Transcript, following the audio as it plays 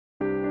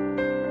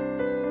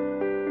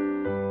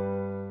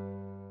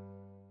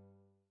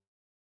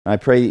I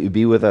pray that you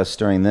be with us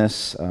during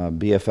this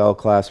BFL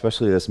class,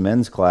 especially this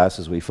men's class,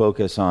 as we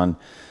focus on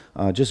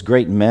just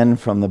great men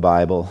from the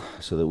Bible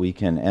so that we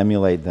can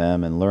emulate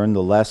them and learn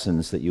the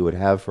lessons that you would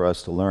have for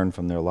us to learn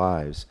from their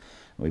lives.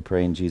 We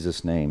pray in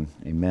Jesus' name.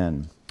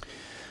 Amen.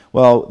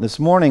 Well, this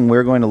morning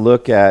we're going to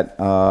look at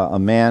a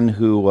man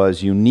who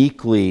was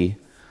uniquely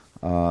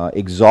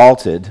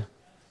exalted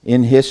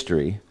in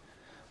history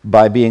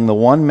by being the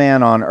one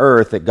man on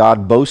earth that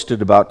God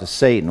boasted about to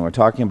Satan. We're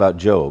talking about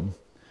Job.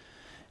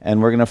 And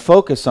we're going to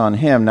focus on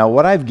him. Now,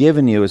 what I've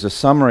given you is a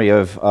summary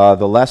of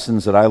the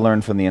lessons that I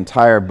learned from the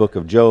entire book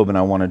of Job, and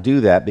I want to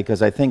do that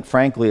because I think,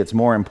 frankly, it's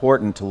more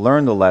important to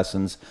learn the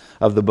lessons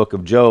of the book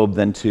of Job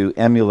than to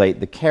emulate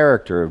the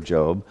character of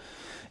Job.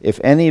 If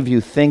any of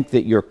you think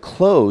that you're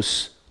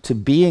close to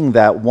being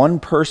that one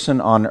person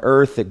on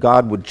earth that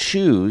God would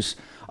choose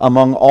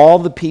among all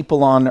the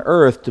people on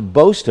earth to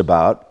boast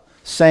about,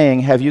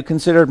 saying, "Have you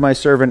considered my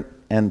servant?"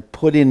 and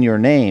put in your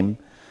name,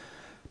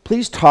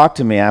 please talk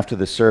to me after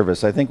the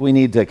service. I think we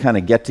need to kind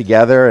of get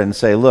together and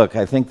say, look,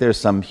 I think there's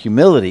some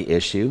humility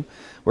issue.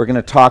 We're going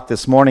to talk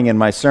this morning in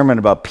my sermon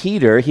about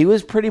Peter. He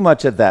was pretty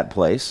much at that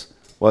place,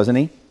 wasn't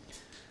he?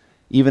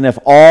 Even if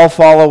all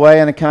fall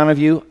away on account of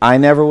you, I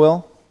never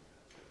will.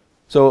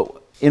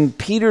 So in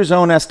Peter's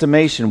own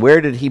estimation,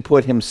 where did he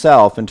put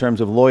himself in terms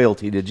of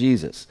loyalty to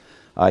Jesus?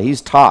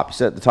 He's top.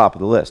 He's at the top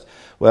of the list.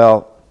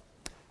 Well,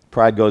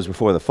 pride goes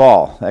before the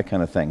fall, that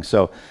kind of thing.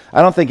 So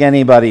I don't think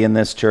anybody in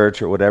this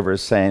church or whatever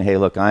is saying, hey,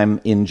 look,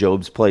 I'm in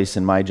Job's place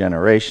in my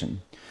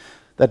generation.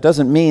 That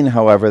doesn't mean,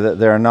 however, that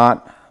there are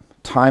not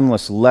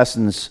timeless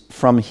lessons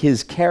from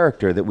his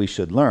character that we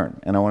should learn.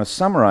 And I want to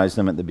summarize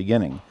them at the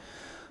beginning.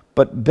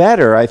 But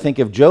better, I think,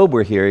 if Job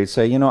were here, he'd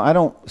say, you know, I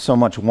don't so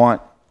much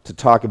want to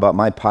talk about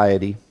my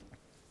piety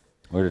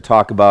or to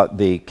talk about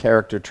the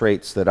character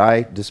traits that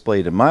I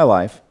displayed in my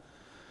life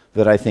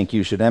that I think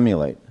you should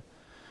emulate.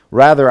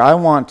 Rather, I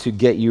want to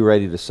get you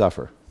ready to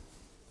suffer.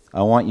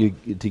 I want you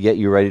to get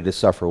you ready to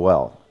suffer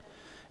well.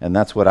 And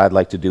that's what I'd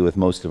like to do with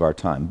most of our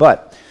time.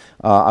 But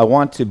I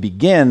want to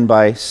begin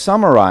by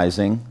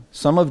summarizing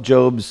some of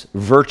Job's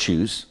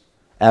virtues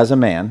as a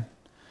man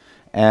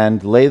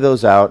and lay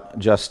those out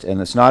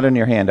and it's not in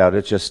your handout,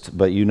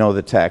 but you know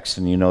the text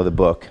and you know the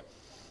book.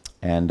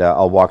 And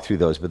I'll walk through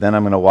those. But then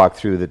I'm going to walk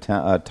through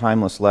the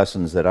timeless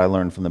lessons that I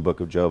learned from the book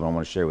of Job and I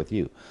want to share with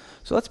you.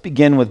 So let's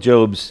begin with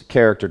Job's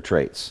character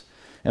traits.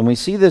 And we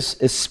see this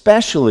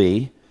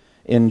especially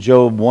in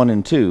Job 1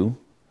 and 2,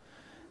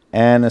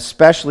 and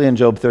especially in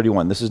Job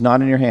 31. This is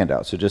not in your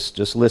handout, so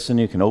just listen.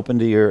 You can open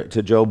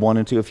to Job 1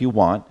 and 2 if you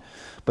want.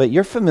 But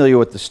you're familiar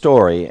with the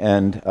story,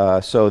 and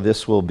so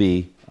this will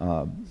be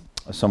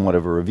somewhat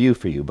of a review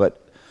for you.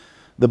 But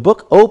the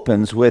book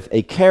opens with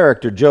a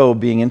character, Job,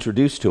 being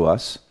introduced to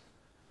us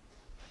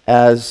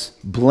as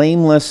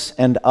blameless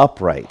and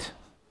upright.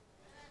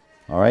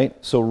 All right?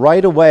 So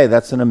right away,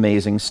 that's an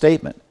amazing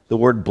statement. The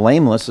word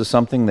blameless is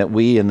something that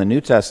we in the New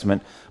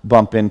Testament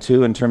bump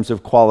into in terms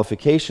of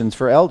qualifications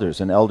for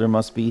elders. An elder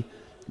must be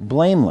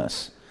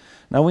blameless.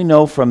 Now we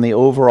know from the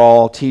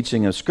overall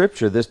teaching of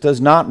Scripture, this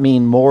does not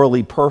mean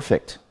morally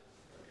perfect.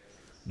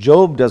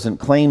 Job doesn't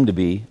claim to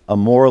be a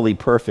morally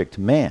perfect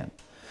man.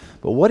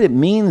 But what it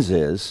means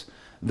is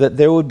that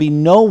there would be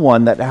no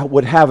one that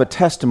would have a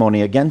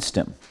testimony against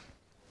him.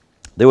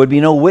 There would be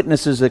no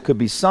witnesses that could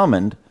be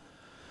summoned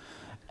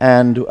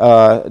and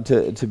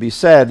to be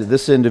said,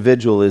 this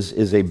individual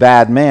is a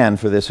bad man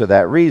for this or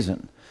that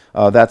reason.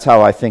 That's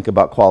how I think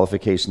about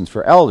qualifications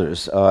for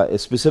elders.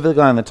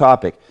 Specifically on the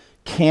topic,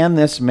 can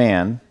this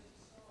man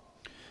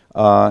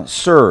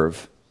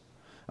serve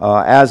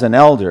as an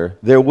elder?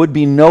 There would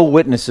be no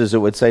witnesses that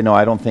would say, no,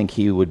 I don't think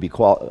he would be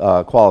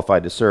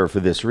qualified to serve for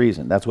this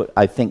reason. That's what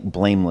I think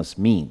blameless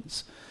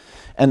means.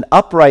 And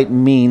upright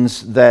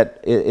means that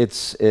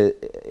it's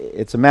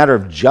a matter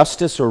of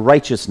justice or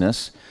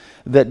righteousness,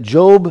 that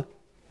Job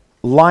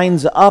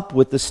lines up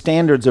with the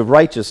standards of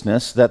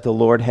righteousness that the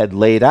Lord had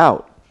laid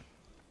out.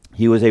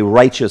 He was a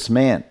righteous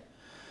man,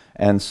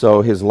 and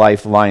so his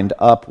life lined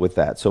up with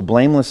that. So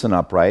blameless and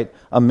upright,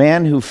 a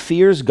man who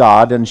fears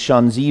God and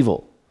shuns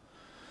evil.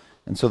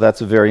 And so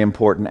that's a very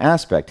important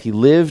aspect. He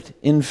lived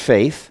in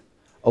faith,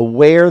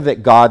 aware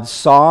that God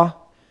saw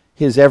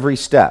his every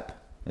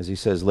step, as he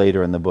says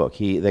later in the book,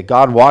 that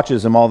God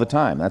watches him all the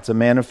time. That's a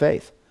man of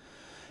faith.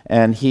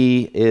 And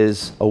he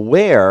is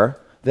aware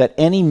that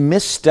any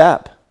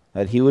misstep,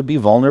 that he would be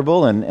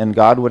vulnerable and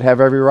God would have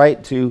every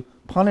right to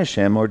punish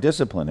him or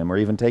discipline him or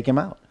even take him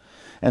out.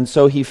 And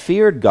so he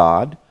feared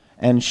God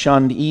and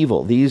shunned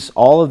evil.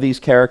 All of these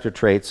character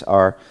traits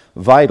are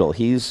vital.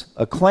 He's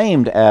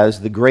acclaimed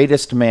as the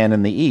greatest man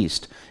in the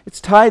East.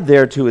 It's tied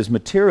there to his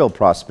material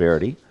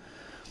prosperity,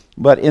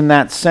 but in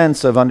that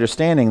sense of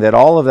understanding that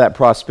all of that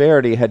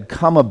prosperity had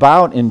come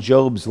about in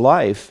Job's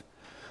life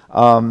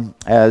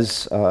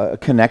as a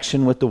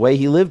connection with the way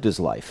he lived his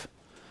life.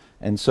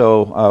 And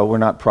so we're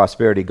not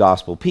prosperity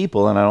gospel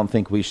people, and I don't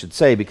think we should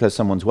say because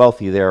someone's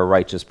wealthy, they're a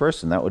righteous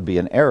person. That would be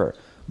an error.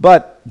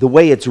 But the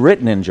way it's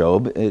written in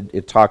Job,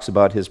 it talks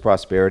about his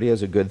prosperity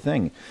as a good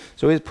thing.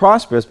 So he's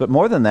prosperous, but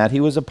more than that, he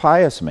was a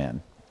pious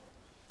man.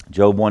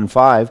 Job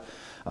 1:5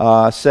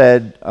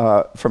 said,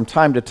 from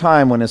time to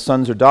time when his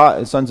sons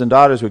and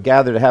daughters would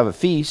gather to have a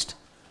feast,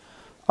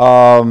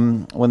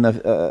 when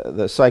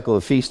the cycle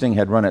of feasting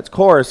had run its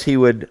course, he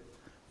would,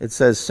 it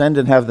says, send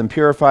and have them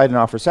purified and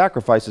offer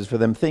sacrifices for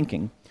them,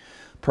 thinking,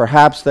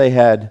 perhaps they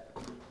had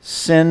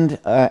sinned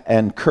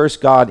and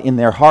cursed God in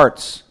their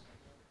hearts.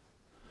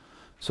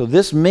 So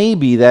this may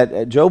be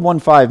that, Job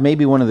 1:5 may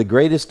be one of the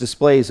greatest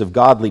displays of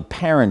godly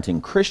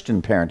parenting,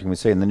 Christian parenting, we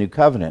say in the New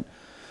Covenant,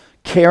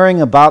 caring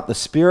about the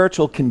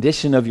spiritual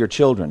condition of your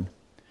children,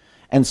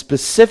 and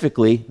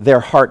specifically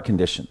their heart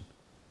condition.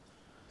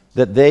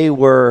 That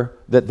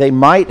they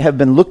might have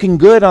been looking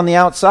good on the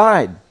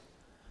outside,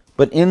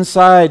 but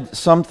inside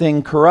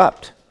something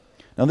corrupt.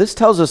 Now this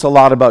tells us a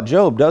lot about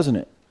Job, doesn't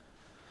it?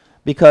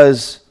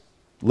 Because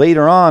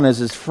later on, as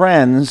his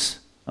friends,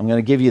 I'm going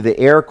to give you the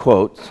air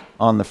quotes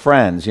on the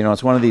friends. You know,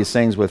 it's one of these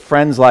things with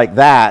friends like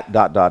that, ...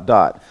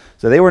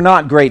 So they were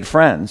not great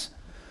friends,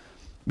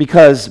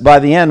 because by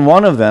the end,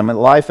 one of them,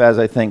 Eliphaz,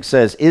 I think,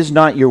 says, is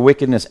not your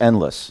wickedness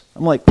endless?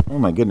 I'm like, oh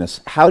my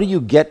goodness, how do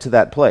you get to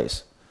that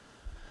place?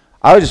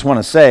 I just want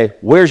to say,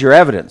 where's your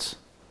evidence?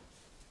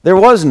 There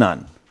was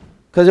none,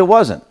 because it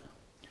wasn't.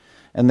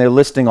 And they're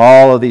listing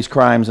all of these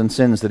crimes and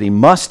sins that he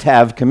must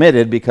have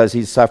committed because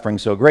he's suffering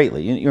so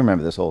greatly. You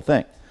remember this whole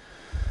thing.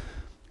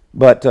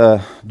 But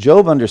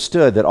Job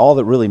understood that all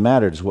that really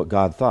mattered is what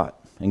God thought,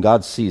 and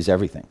God sees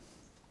everything.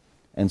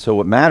 And so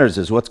what matters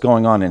is what's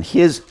going on in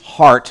his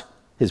heart,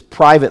 his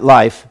private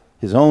life,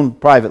 his own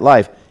private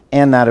life,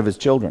 and that of his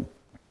children.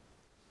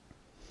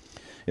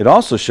 It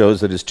also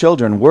shows that his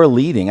children were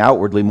leading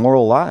outwardly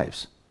moral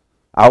lives,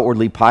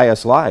 outwardly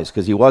pious lives,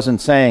 because he wasn't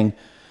saying,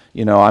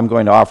 you know, I'm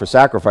going to offer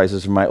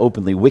sacrifices for my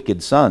openly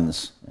wicked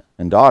sons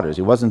and daughters.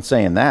 He wasn't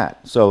saying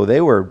that. So they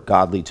were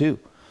godly too.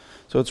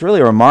 So it's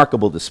really a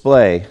remarkable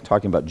display,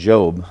 talking about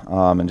Job,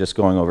 and just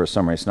going over a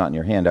summary. It's not in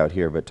your handout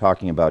here, but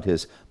talking about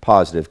his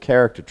positive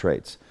character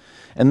traits.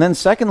 And then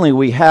secondly,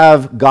 we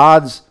have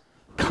God's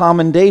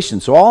commendation.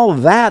 So all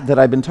of that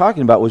I've been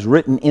talking about was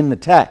written in the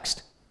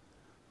text,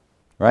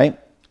 right?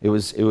 It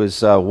was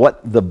what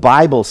the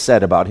Bible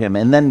said about him.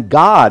 And then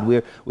God,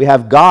 we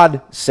have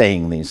God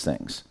saying these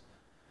things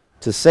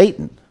to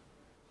Satan.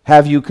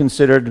 Have you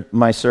considered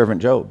my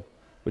servant Job?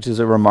 Which is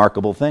a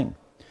remarkable thing.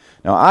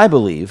 Now, I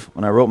believe,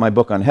 when I wrote my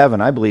book on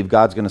heaven, I believe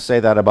God's going to say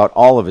that about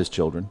all of his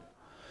children,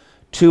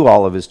 to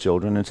all of his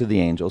children and to the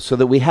angels, so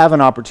that we have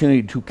an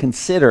opportunity to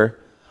consider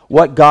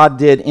what God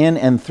did in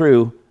and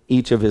through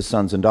each of his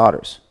sons and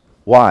daughters.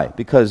 Why?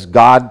 Because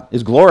God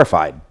is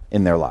glorified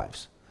in their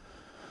lives.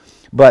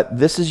 But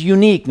this is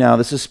unique now,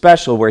 this is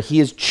special, where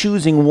he is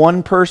choosing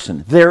one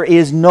person. There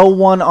is no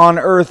one on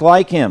earth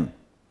like him.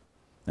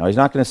 Now, he's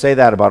not going to say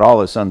that about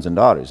all his sons and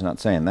daughters. He's not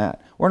saying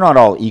that. We're not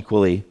all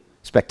equally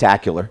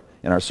spectacular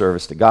in our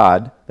service to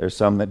God. There's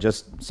some that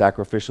just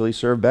sacrificially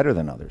serve better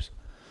than others.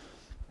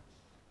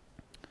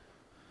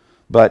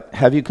 But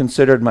have you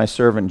considered my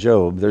servant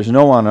Job? There's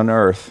no one on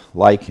earth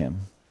like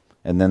him.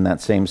 And then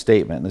that same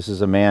statement. This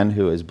is a man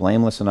who is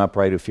blameless and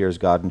upright, who fears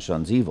God and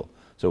shuns evil.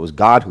 So it was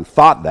God who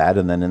thought that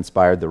and then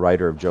inspired the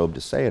writer of Job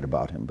to say it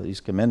about him, but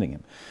he's commending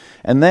him.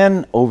 And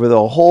then over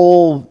the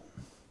whole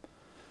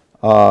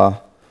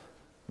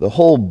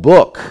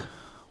book,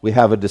 we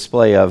have a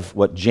display of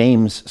what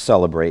James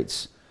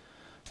celebrates.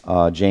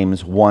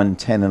 James 1,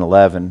 10 and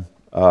 11,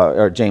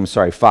 or James,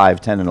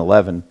 5, 10 and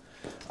 11.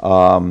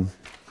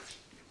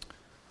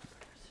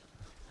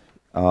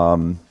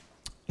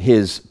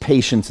 His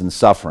patience and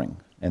suffering.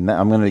 And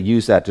I'm going to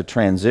use that to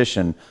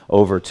transition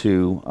over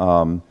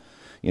to,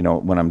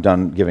 when I'm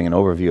done giving an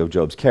overview of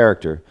Job's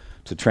character,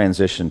 to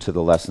transition to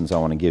the lessons I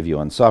want to give you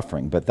on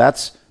suffering. But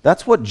that's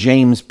what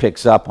James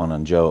picks up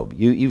on Job.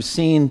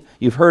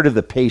 You've heard of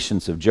the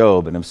patience of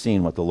Job and have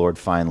seen what the Lord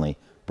finally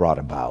brought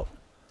about.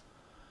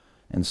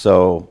 And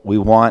so we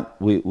want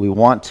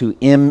to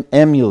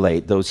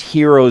emulate those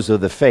heroes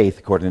of the faith,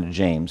 according to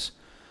James,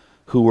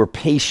 who were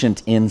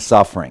patient in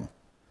suffering,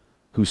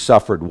 who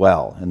suffered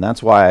well. And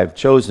that's why I've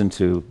chosen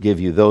to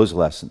give you those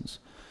lessons.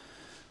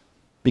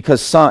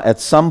 Because at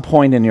some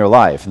point in your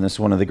life, and this is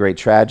one of the great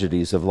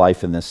tragedies of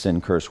life in this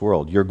sin-cursed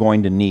world, you're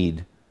going to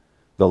need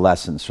the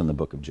lessons from the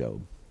book of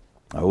Job.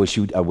 I wish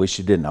you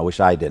didn't. I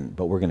wish I didn't,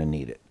 but we're going to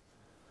need it.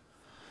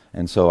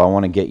 And so I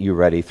want to get you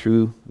ready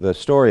through the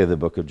story of the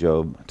book of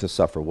Job to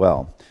suffer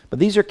well. But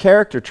these are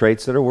character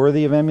traits that are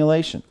worthy of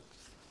emulation.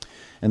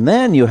 And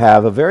then you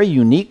have a very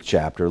unique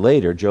chapter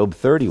later, Job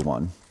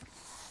 31.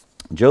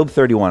 Job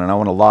 31, and I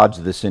want to lodge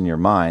this in your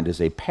mind, is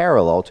a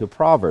parallel to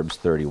Proverbs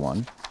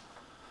 31.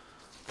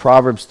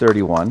 Proverbs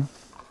 31,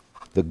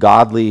 the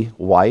godly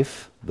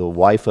wife, the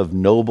wife of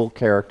noble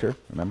character,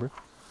 remember?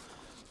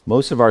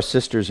 Most of our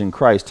sisters in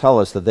Christ tell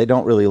us that they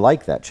don't really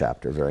like that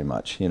chapter very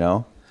much,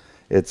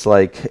 It's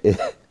like it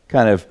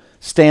kind of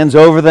stands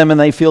over them and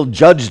they feel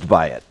judged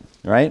by it,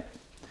 right?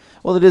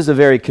 Well, it is a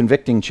very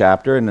convicting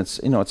chapter and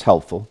it's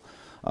helpful.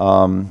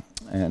 But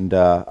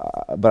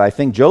I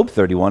think Job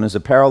 31 is a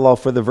parallel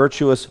for the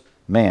virtuous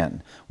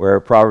man, where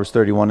Proverbs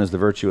 31 is the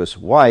virtuous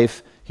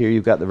wife. Here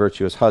you've got the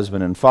virtuous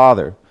husband and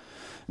father.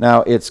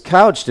 Now, it's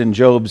couched in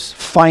Job's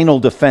final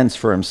defense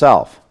for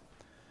himself.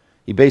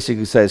 He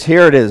basically says,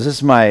 here it is.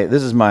 This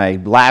is my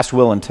last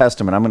will and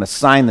testament. I'm going to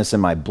sign this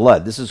in my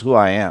blood. This is who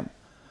I am.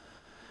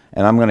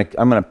 And I'm going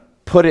to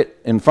put it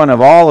in front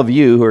of all of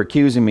you who are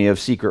accusing me of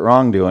secret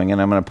wrongdoing,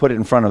 and I'm going to put it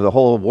in front of the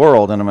whole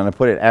world, and I'm going to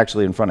put it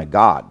actually in front of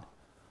God.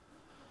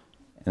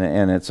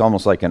 And it's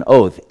almost like an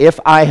oath. If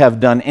I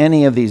have done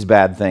any of these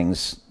bad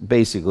things,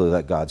 basically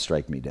let God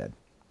strike me dead.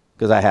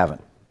 Because I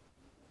haven't.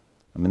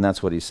 I mean,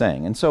 that's what he's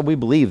saying. And so we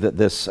believe that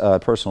this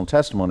personal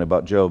testimony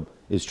about Job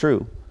is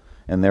true,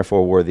 and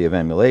therefore worthy of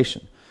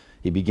emulation.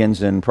 He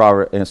begins in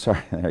Proverbs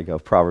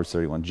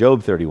 31,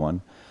 Job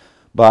 31,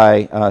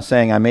 by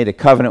saying, I made a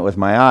covenant with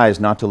my eyes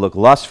not to look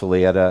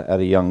lustfully at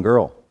a young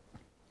girl.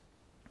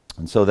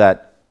 And so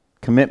that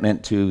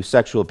commitment to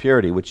sexual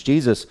purity, which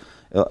Jesus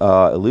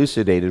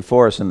elucidated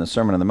for us in the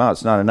Sermon on the Mount,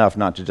 it's not enough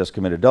not to just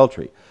commit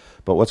adultery,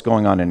 but what's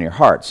going on in your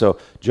heart. So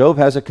Job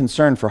has a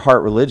concern for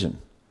heart religion,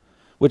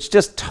 which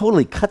just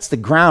totally cuts the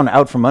ground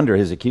out from under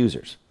his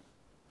accusers.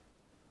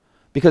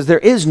 Because there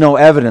is no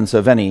evidence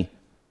of any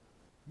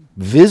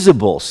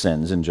visible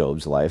sins in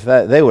Job's life.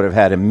 They would have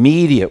had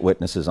immediate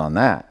witnesses on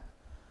that.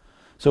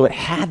 So it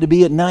had to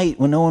be at night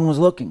when no one was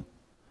looking.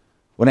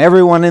 When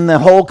everyone in the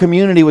whole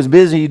community was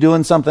busy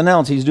doing something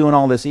else, he's doing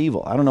all this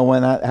evil. I don't know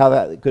how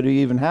that could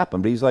even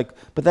happen, but he's like,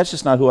 but that's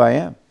just not who I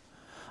am.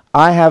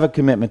 I have a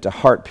commitment to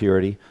heart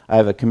purity. I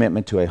have a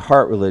commitment to a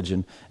heart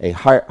religion, a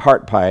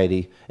heart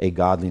piety, a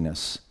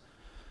godliness.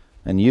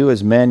 And you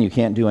as men, you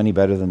can't do any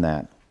better than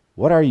that.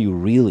 What are you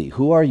really?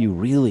 Who are you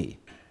really?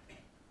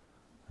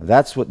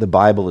 That's what the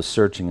Bible is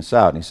searching us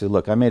out. And he said,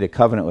 look, I made a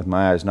covenant with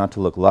my eyes not to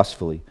look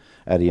lustfully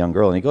at a young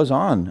girl. And he goes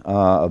on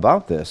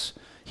about this.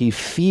 He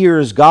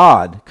fears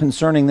God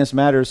concerning this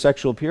matter of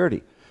sexual purity.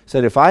 He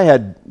said, if I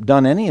had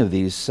done any of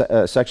these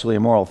sexually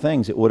immoral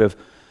things, it would have,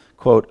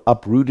 quote,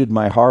 uprooted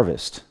my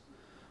harvest.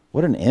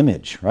 What an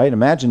image, right?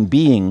 Imagine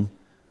being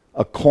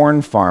a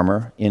corn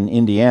farmer in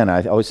Indiana.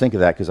 I always think of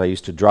that because I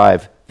used to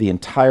drive the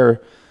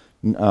entire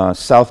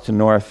south to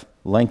north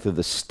length of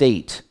the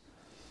state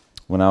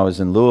when I was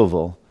in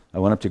Louisville. I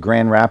went up to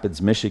Grand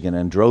Rapids, Michigan,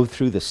 and drove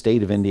through the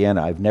state of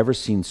Indiana. I've never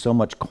seen so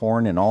much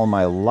corn in all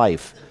my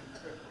life.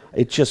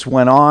 It just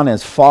went on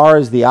as far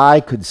as the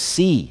eye could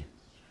see.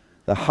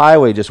 The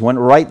highway just went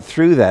right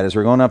through that as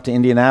we're going up to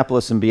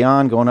Indianapolis and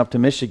beyond, going up to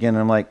Michigan. And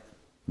I'm like,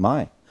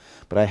 my.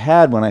 But I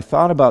had, when I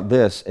thought about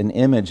this, an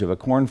image of a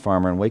corn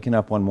farmer and waking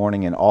up one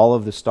morning and all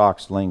of the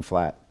stalks laying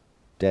flat,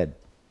 dead.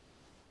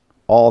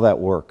 All that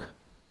work,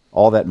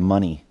 all that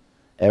money,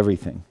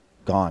 everything,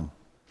 gone.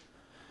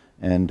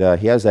 And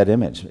he has that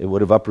image. It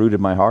would have uprooted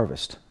my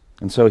harvest.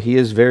 And so he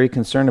is very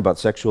concerned about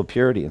sexual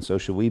purity, and so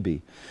should we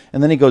be.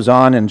 And then he goes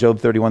on in Job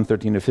 31,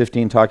 13 to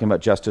 15, talking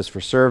about justice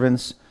for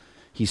servants.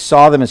 He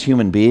saw them as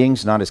human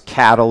beings, not as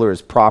cattle or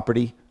as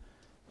property.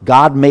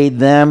 God made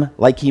them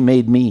like he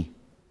made me.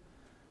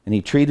 And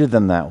he treated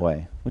them that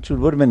way, which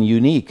would have been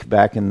unique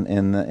back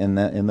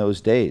in those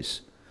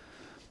days.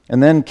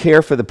 And then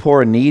care for the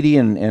poor and needy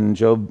in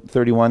Job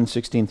 31,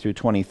 16 through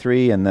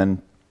 23, and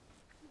then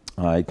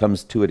it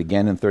comes to it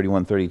again in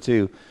 31,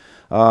 32.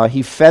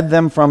 He fed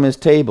them from his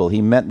table.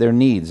 He met their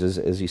needs.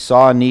 As he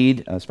saw a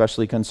need,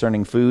 especially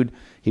concerning food,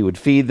 he would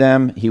feed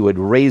them. He would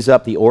raise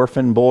up the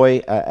orphan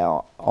boy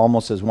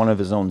almost as one of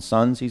his own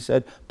sons, he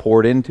said,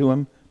 poured into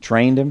him,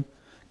 trained him,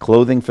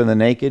 clothing for the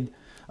naked,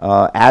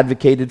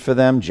 advocated for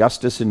them,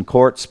 justice in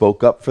court,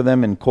 spoke up for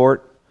them in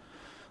court.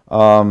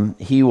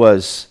 He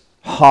was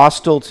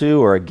hostile to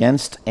or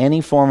against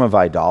any form of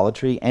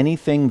idolatry,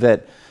 anything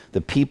that the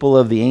people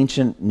of the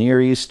ancient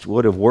Near East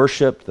would have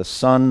worshipped, the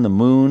sun, the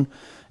moon,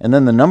 and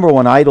then the number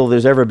one idol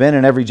there's ever been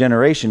in every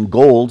generation,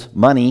 gold,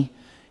 money.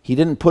 He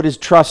didn't put his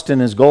trust in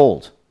his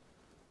gold.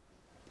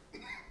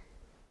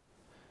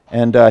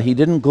 And he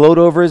didn't gloat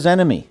over his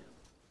enemy.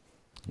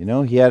 You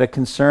know, he had a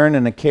concern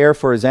and a care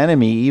for his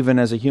enemy even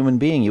as a human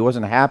being. He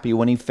wasn't happy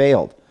when he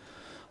failed.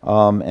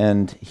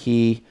 And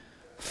he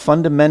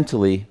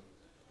fundamentally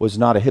was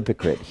not a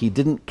hypocrite. He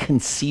didn't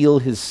conceal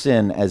his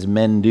sin as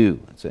men do.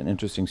 It's an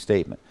interesting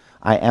statement.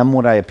 I am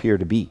what I appear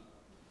to be.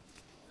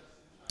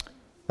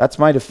 That's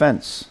my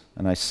defense,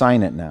 and I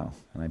sign it now,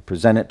 and I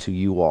present it to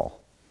you all.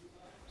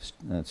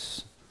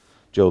 That's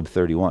Job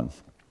 31.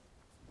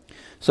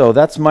 So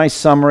that's my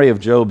summary of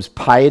Job's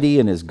piety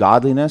and his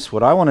godliness.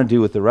 What I want to do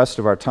with the rest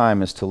of our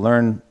time is to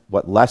learn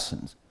what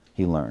lessons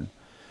he learned.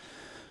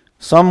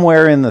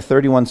 Somewhere in the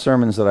 31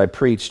 sermons that I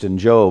preached in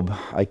Job,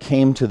 I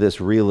came to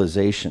this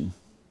realization.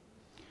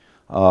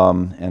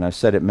 And I've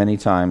said it many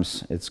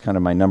times. It's kind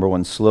of my number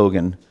one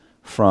slogan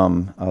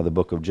from the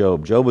book of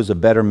Job. Job was a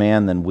better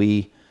man than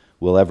we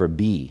will ever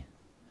be,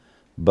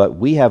 but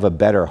we have a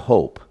better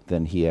hope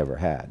than he ever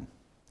had.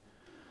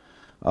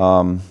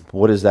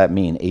 What does that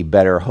mean? A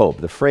better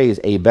hope. The phrase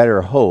 "a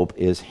better hope"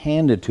 is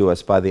handed to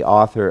us by the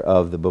author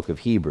of the book of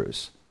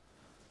Hebrews.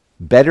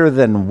 Better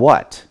than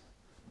what?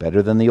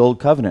 Better than the old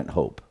covenant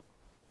hope.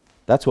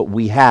 That's what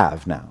we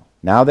have now.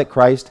 Now that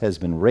Christ has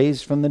been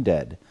raised from the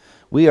dead,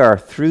 we are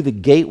through the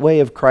gateway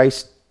of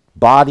Christ's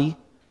body,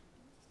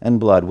 and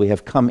blood, we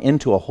have come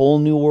into a whole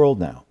new world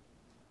now.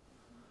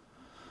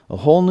 A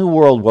whole new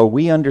world where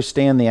we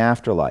understand the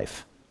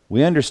afterlife.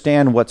 We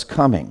understand what's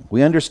coming.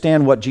 We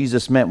understand what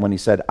Jesus meant when he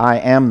said, I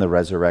am the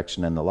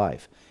resurrection and the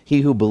life.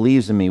 He who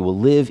believes in me will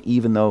live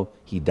even though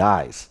he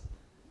dies.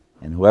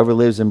 And whoever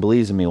lives and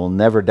believes in me will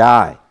never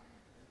die.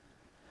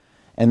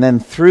 And then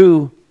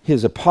through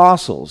his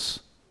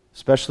apostles,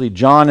 especially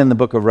John in the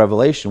book of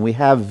Revelation, we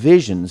have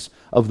visions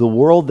of the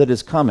world that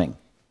is coming,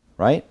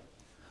 right?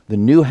 The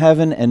new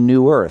heaven and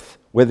new earth,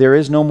 where there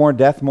is no more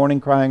death,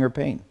 mourning, crying, or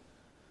pain.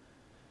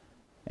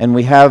 And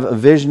we have a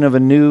vision of a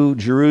new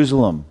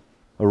Jerusalem,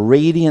 a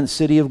radiant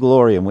city of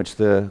glory in which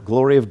the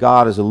glory of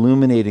God is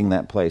illuminating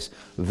that place.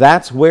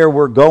 That's where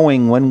we're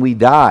going when we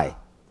die.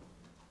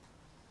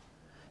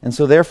 And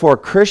so therefore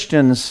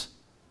Christians,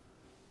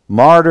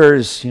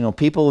 martyrs,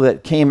 people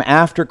that came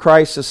after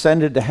Christ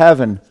ascended to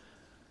heaven,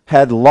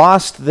 had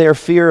lost their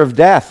fear of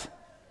death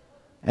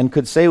and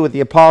could say with the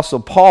Apostle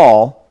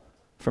Paul,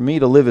 for me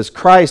to live is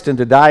Christ and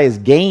to die is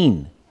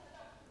gain.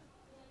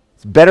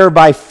 It's better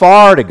by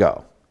far to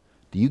go.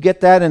 Do you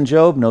get that in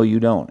Job? No, you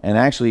don't. And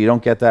actually, you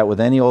don't get that with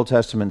any Old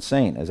Testament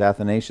saint, as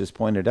Athanasius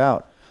pointed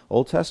out.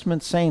 Old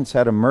Testament saints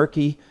had a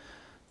murky,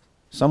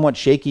 somewhat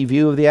shaky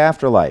view of the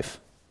afterlife.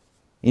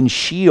 In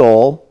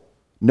Sheol,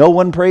 no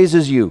one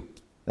praises you.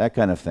 That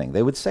kind of thing.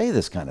 They would say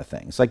this kind of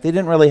thing. It's like they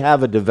didn't really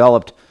have a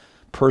developed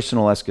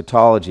personal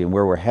eschatology and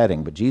where we're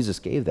heading, but Jesus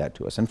gave that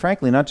to us. And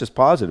frankly, not just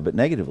positive, but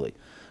negatively.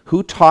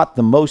 Who taught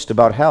the most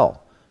about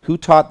hell? Who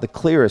taught the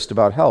clearest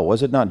about hell?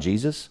 Was it not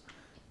Jesus?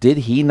 Did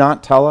he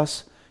not tell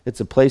us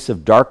it's a place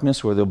of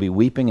darkness where there'll be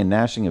weeping and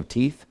gnashing of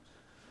teeth?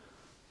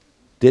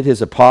 Did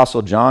his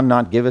apostle John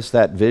not give us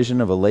that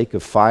vision of a lake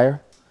of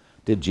fire?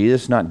 Did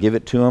Jesus not give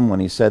it to him when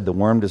he said the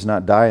worm does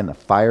not die and the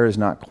fire is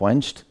not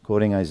quenched,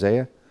 quoting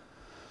Isaiah?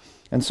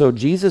 And so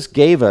Jesus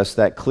gave us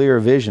that clear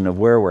vision of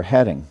where we're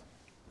heading.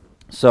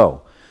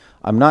 So,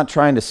 I'm not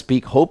trying to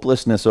speak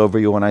hopelessness over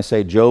you when I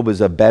say Job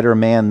is a better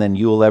man than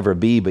you will ever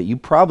be, but you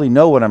probably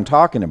know what I'm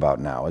talking about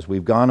now as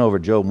we've gone over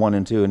Job 1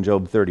 and 2 and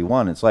Job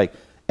 31. It's like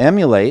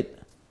emulate,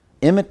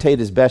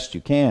 imitate as best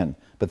you can,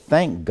 but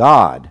thank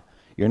God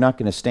you're not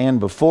going to stand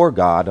before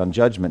God on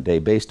Judgment Day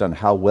based on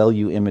how well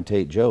you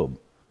imitate Job.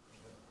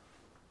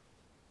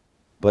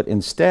 But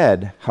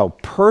instead, how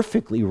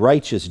perfectly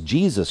righteous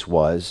Jesus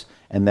was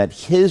and that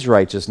his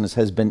righteousness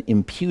has been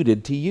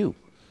imputed to you.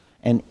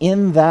 And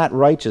in that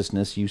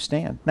righteousness you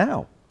stand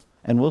now,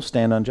 and will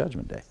stand on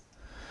Judgment Day.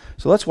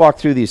 So let's walk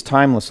through these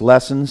timeless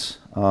lessons.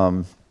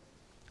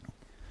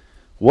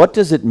 What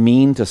does it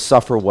mean to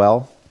suffer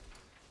well?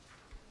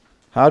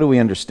 How do we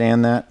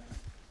understand that?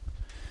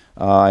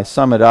 I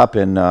sum it up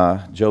in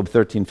Job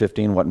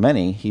 13:15, what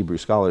many Hebrew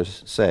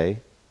scholars say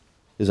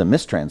is a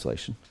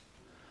mistranslation.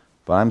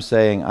 But I'm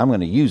saying I'm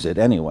going to use it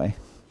anyway.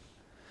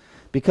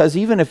 Because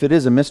even if it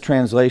is a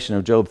mistranslation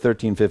of Job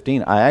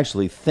 13:15, I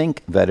actually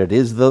think that it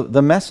is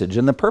the message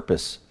and the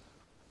purpose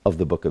of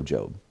the book of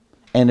Job.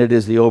 And it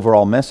is the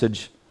overall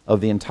message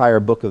of the entire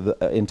book of the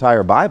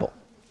entire Bible.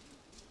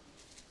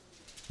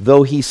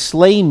 Though he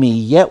slay me,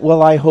 yet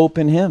will I hope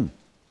in him.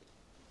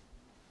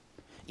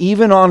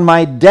 Even on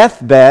my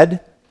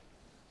deathbed,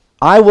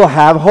 I will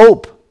have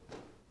hope.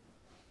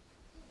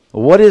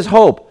 What is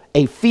hope?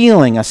 A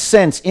feeling, a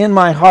sense in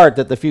my heart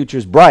that the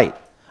future's bright.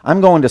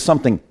 I'm going to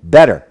something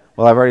better.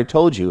 Well, I've already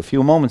told you a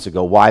few moments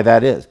ago why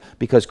that is.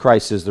 Because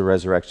Christ is the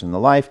resurrection and the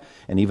life,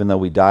 and even though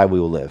we die, we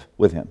will live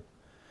with him.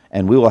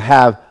 And we will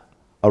have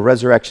a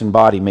resurrection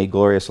body made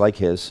glorious like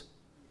his.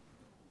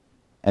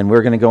 And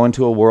we're going to go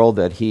into a world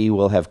that he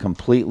will have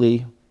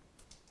completely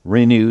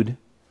renewed.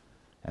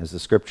 As the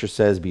scripture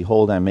says,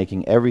 behold, I'm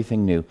making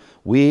everything new.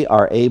 We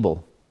are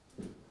able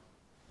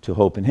to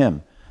hope in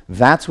him.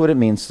 That's what it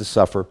means to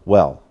suffer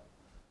well.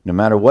 No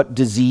matter what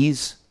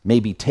disease may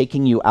be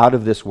taking you out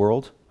of this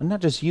world, and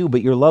not just you,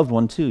 but your loved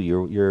one too,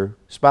 your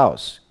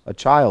spouse, a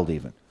child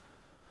even.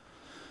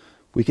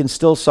 We can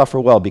still suffer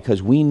well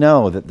because we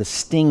know that the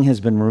sting has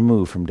been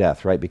removed from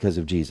death, right, because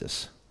of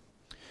Jesus.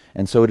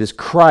 And so it is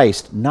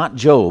Christ, not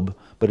Job,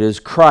 but it is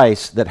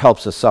Christ that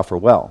helps us suffer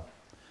well.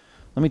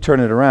 Let me turn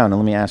it around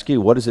and let me ask you,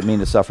 what does it mean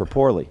to suffer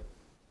poorly?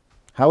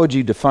 How would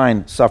you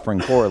define suffering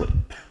poorly?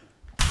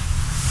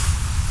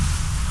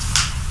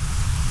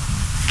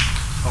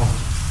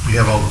 You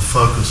have all the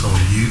focus on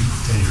you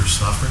and your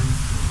suffering.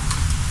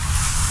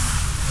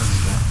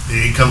 I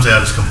mean, it comes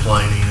out as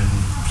complaining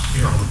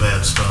and all the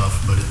bad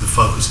stuff, but the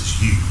focus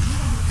is you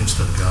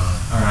instead of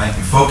God. All right,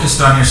 you're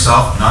focused on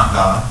yourself, not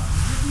God.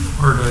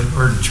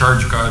 Or to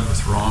charge God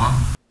with wrong.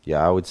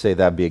 Yeah, I would say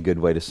that'd be a good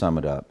way to sum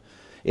it up.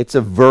 It's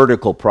a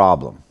vertical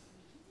problem.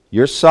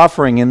 You're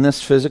suffering in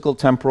this physical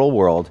temporal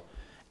world,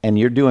 and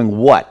you're doing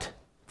what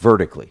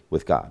vertically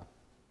with God?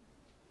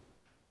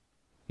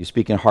 You're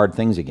speaking hard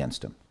things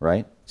against him,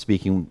 right?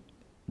 Speaking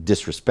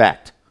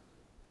disrespect.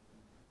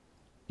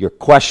 You're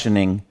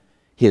questioning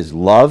his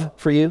love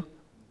for you,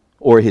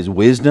 or his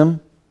wisdom,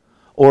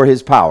 or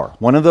his power.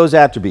 One of those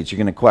attributes you're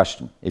going to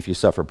question if you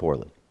suffer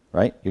poorly,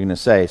 right? You're going to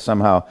say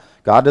somehow,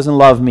 God doesn't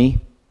love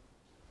me,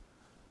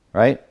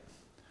 right?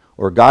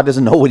 Or God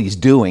doesn't know what he's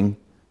doing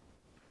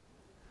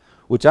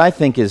which I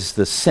think is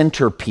the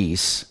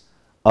centerpiece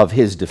of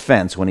his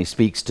defense when he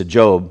speaks to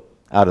Job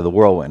out of the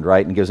whirlwind,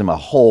 right? And gives him a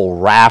whole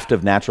raft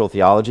of natural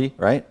theology,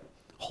 right?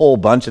 Whole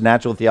bunch of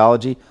natural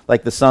theology,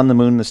 like the sun, the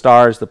moon, the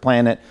stars, the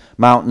planet,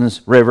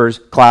 mountains, rivers,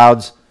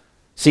 clouds,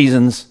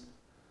 seasons,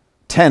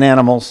 10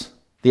 animals,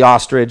 the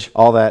ostrich,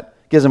 all that.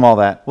 Gives him all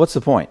that. What's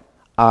the point?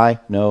 I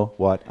know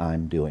what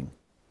I'm doing.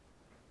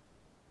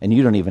 And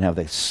you don't even have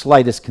the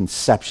slightest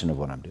conception of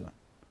what I'm doing.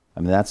 I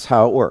mean, that's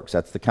how it works.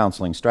 That's the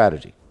counseling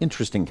strategy.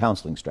 Interesting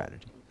counseling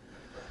strategy.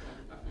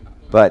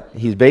 But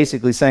he's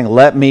basically saying,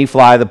 let me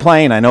fly the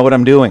plane. I know what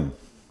I'm doing.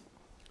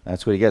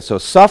 That's what he gets. So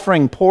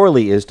suffering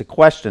poorly is to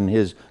question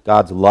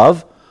God's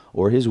love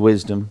or his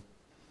wisdom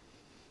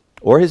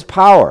or his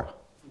power.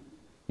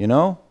 You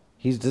know,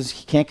 he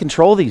can't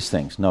control these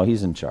things. No,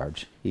 he's in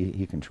charge.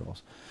 He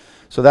controls.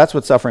 So that's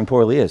what suffering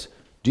poorly is.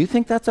 Do you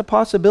think that's a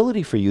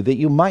possibility for you, that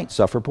you might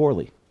suffer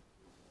poorly?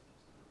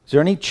 Is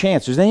there any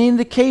chance, there's any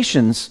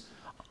indications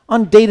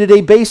on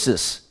day-to-day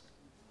basis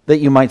that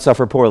you might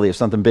suffer poorly if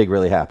something big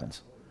really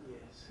happens?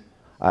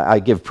 I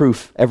give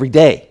proof every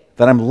day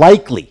that I'm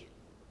likely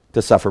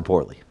to suffer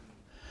poorly.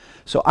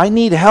 So I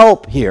need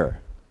help here.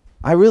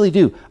 I really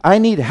do. I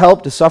need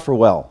help to suffer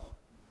well.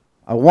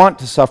 I want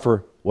to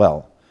suffer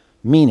well.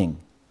 Meaning,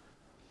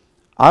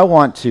 I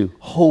want to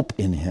hope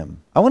in him.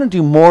 I want to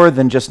do more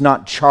than just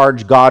not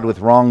charge God with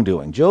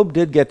wrongdoing. Job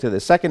did get to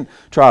the second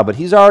trial, but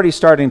he's already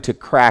starting to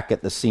crack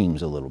at the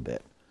seams a little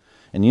bit.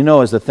 And you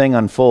know, as the thing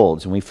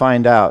unfolds and we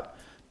find out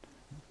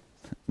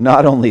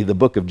not only the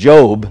book of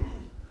Job,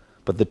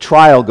 but the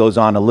trial goes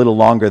on a little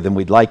longer than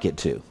we'd like it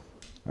to.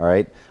 All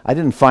right? I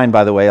didn't find,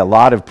 by the way, a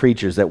lot of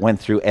preachers that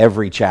went through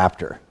every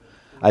chapter.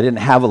 I didn't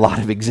have a lot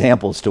of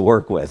examples to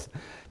work with.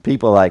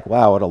 People are like,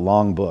 wow, what a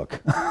long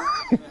book.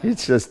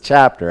 It's just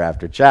chapter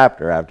after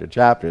chapter after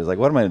chapter. It's like,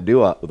 what am I going to do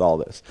with all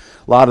this?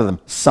 A lot of them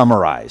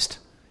summarized,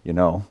 you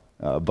know,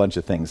 a bunch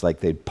of things,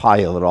 like they'd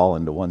pile it all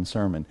into one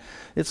sermon.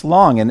 It's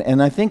long,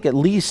 and I think at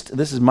least,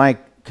 this is my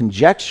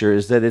conjecture,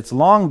 is that it's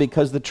long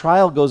because the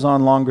trial goes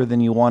on longer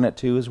than you want it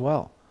to as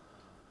well.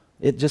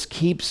 It just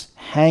keeps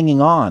hanging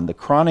on. The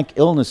chronic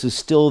illness is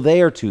still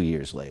there 2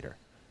 years later.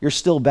 You're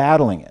still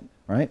battling it,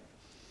 right?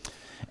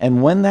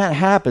 And when that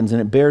happens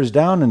and it bears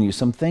down on you,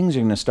 some things are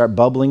going to start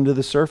bubbling to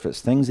the surface,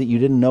 things that you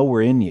didn't know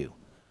were in you.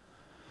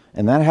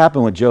 And that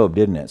happened with Job,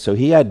 didn't it? So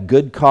he had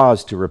good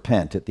cause to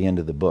repent at the end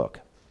of the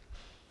book.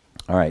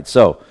 All right,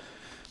 so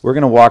we're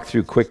going to walk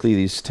through quickly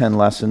these 10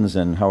 lessons,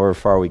 and however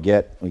far we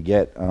get,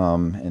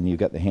 and you've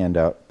got the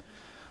handout.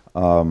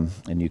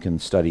 And you can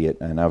study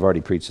it. And I've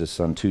already preached this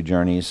on 2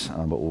 journeys,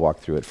 but we'll walk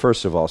through it.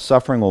 First of all,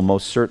 suffering will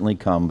most certainly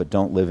come, but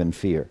don't live in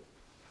fear.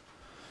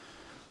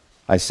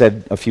 I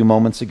said a few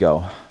moments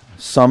ago,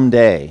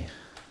 someday,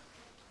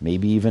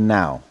 maybe even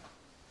now,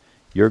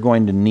 you're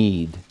going to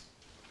need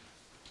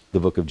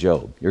the book of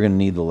Job. You're going to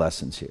need the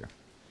lessons here.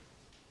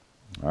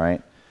 All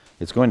right?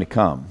 It's going to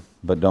come,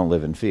 but don't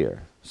live in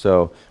fear.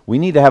 So we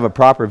need to have a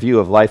proper view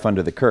of life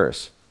under the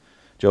curse.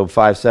 Job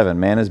 5:7,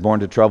 man is born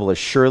to trouble as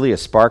surely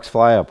as sparks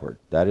fly upward.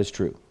 That is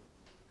true.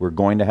 We're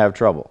going to have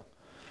trouble.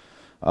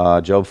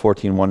 Job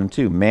 14:1 and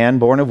 2, man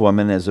born of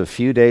woman is of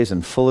few days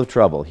and full of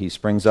trouble. He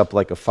springs up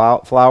like a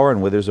flower and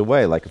withers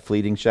away, like a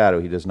fleeting shadow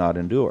he does not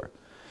endure.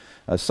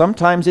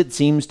 Sometimes it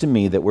seems to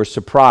me that we're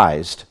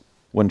surprised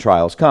when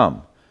trials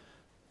come,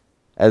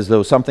 as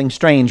though something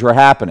strange were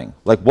happening.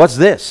 Like, what's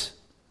this?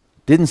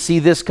 Didn't see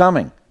this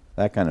coming.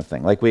 That kind of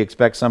thing. Like we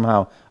expect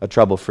somehow a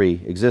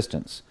trouble-free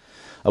existence.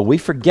 We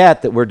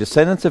forget that we're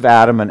descendants of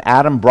Adam, and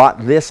Adam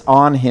brought this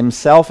on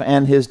himself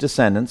and his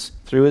descendants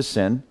through his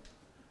sin.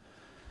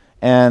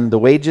 And the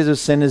wages of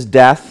sin is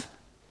death.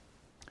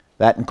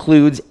 That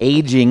includes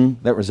aging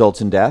that results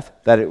in death.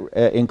 That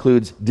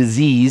includes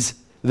disease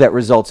that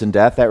results in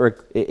death. That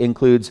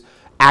includes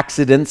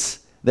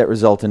accidents that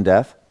result in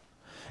death.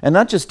 And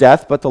not just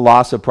death, but the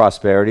loss of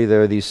prosperity.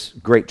 There are these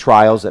great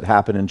trials that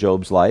happen in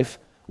Job's life,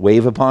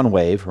 wave upon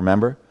wave,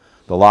 remember?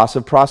 The loss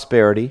of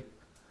prosperity,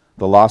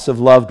 the loss of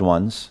loved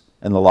ones,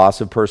 and the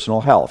loss of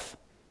personal health.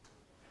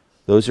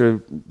 Those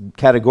are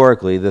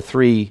categorically the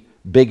 3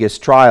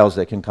 biggest trials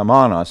that can come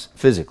on us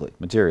physically,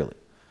 materially.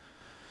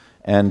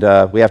 And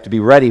we have to be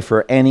ready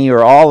for any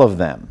or all of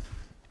them.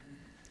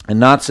 And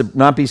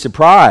not be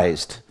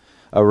surprised.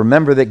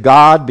 Remember that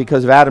God,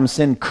 because of Adam's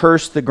sin,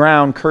 cursed the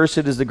ground. Cursed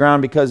is the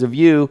ground because of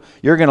you.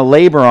 You're going to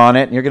labor on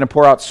it, and you're going to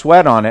pour out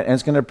sweat on it, and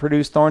it's going to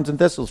produce thorns and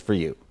thistles for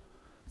you.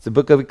 It's the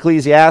book of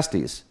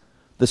Ecclesiastes.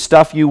 The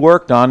stuff you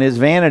worked on is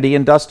vanity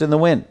and dust in the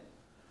wind.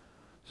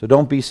 So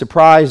don't be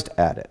surprised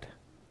at it.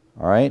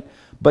 All right?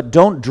 But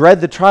don't dread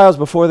the trials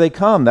before they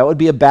come. That would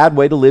be a bad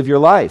way to live your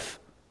life.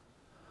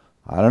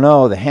 I don't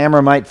know, the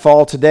hammer might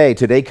fall today.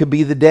 Today could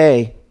be the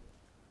day.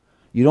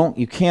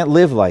 You can't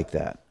live like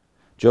that.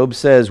 Job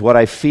says, what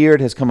I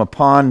feared has come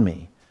upon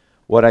me.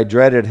 What I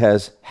dreaded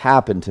has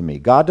happened to me.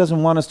 God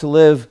doesn't want us to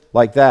live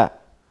like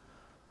that.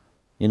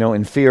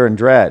 In fear and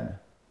dread.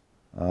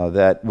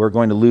 That we're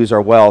going to lose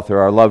our wealth or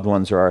our loved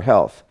ones or our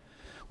health.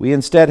 We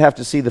instead have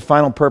to see the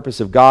final purpose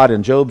of God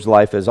in Job's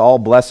life as all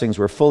blessings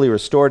were fully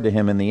restored to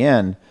him in the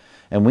end,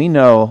 And we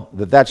know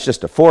that that's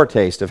just a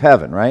foretaste of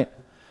heaven, right?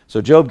 So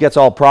Job gets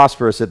all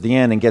prosperous at the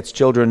end and gets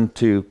children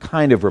to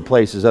kind of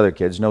replace his other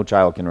kids. No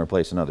child can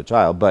replace another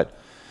child, but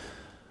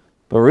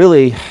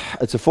really,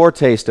 it's a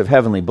foretaste of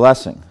heavenly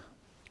blessing,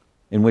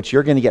 in which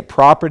you're going to get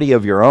property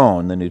of your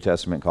own, the New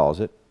Testament calls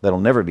it, that'll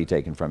never be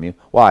taken from you.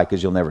 Why?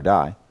 Because you'll never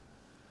die.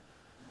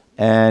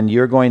 And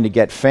you're going to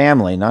get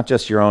family, not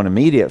just your own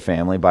immediate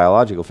family,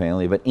 biological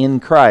family, but in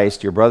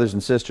Christ, your brothers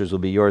and sisters will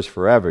be yours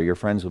forever. Your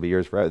friends will be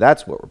yours forever.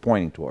 That's what we're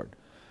pointing toward.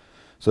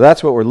 So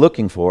that's what we're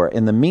looking for.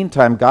 In the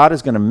meantime, God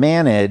is going to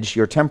manage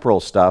your temporal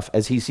stuff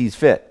as he sees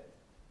fit.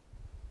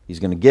 He's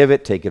going to give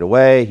it, take it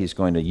away. He's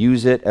going to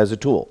use it as a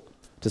tool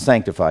to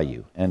sanctify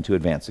you and to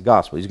advance the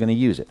gospel. He's going to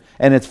use it.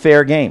 And it's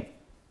fair game.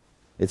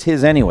 It's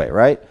his anyway,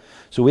 right?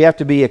 So we have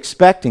to be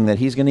expecting that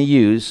he's going to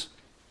use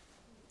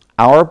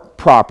our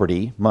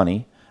property,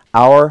 money,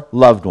 our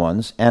loved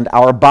ones, and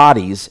our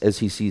bodies as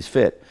he sees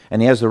fit.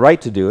 And he has the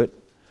right to do it,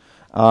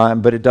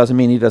 but it doesn't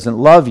mean he doesn't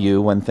love you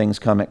when things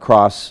come at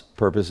cross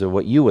purpose of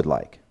what you would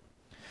like.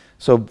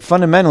 So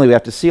fundamentally, we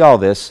have to see all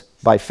this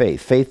by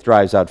faith. Faith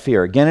drives out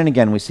fear. Again and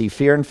again, we see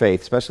fear and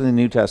faith, especially in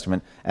the New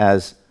Testament,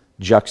 as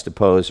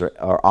juxtaposed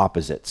or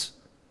opposites.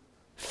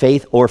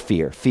 Faith or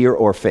fear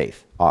or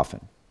faith,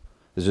 often.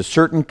 There's a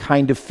certain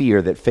kind of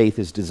fear that faith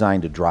is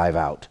designed to drive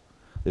out.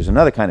 There's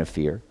another kind of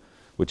fear,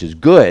 which is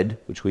good,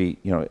 which we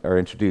are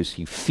introduced.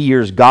 He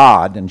fears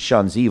God and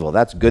shuns evil.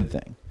 That's a good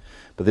thing.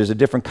 But there's a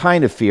different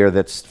kind of fear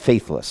that's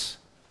faithless.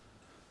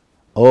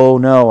 Oh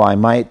no, I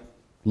might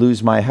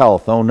lose my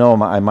health. Oh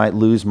no, I might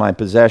lose my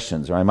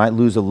possessions, or I might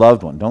lose a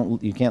loved one.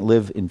 You can't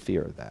live in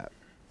fear of that.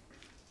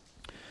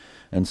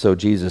 And so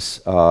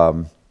Jesus,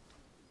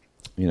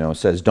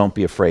 says, "Don't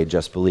be afraid,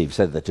 just believe." He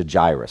said that to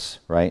Jairus,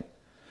 right?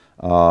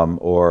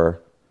 The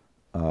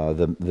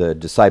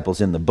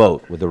disciples in the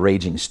boat with a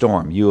raging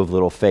storm. "You of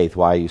little faith,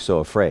 why are you so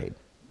afraid?"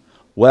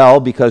 Well,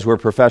 because we're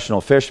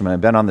professional fishermen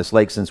and been on this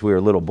lake since we were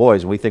little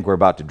boys, and we think we're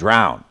about to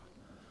drown.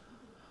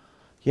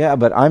 Yeah,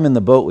 but I'm in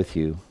the boat with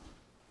you,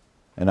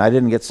 and I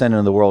didn't get sent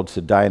into the world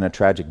to die in a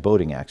tragic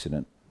boating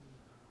accident.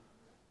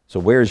 So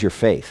where's your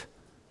faith?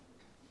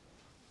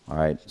 All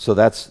right, so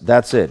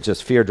that's it.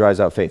 Just fear drives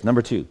out faith.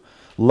 Number 2,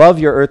 love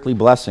your earthly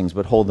blessings,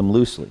 but hold them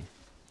loosely.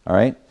 All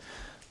right?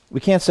 We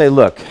can't say,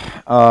 look,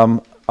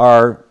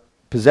 our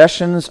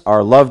possessions,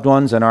 our loved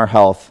ones, and our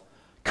health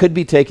could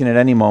be taken at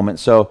any moment.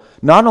 So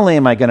not only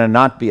am I going to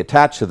not be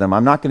attached to them,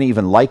 I'm not going to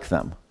even like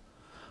them.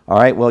 All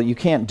right? Well, you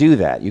can't do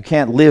that. You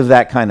can't live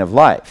that kind of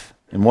life.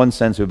 In one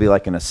sense, it would be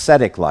like an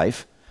ascetic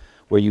life,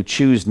 where you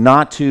choose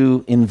not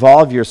to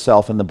involve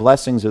yourself in the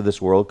blessings of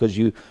this world because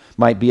you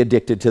might be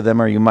addicted to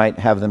them or you might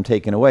have them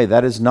taken away.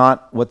 That is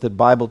not what the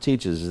Bible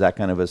teaches, is that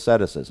kind of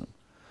asceticism.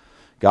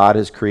 God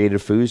has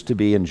created foods to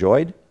be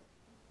enjoyed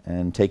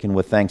and taken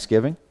with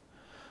thanksgiving.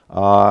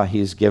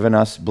 He's given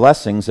us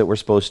blessings that we're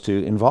supposed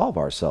to involve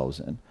ourselves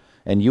in.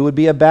 And you would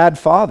be a bad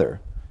father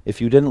if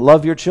you didn't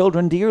love your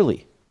children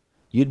dearly.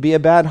 You'd be a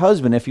bad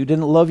husband if you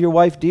didn't love your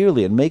wife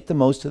dearly and make the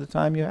most of the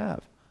time you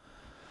have.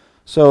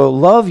 So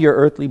love your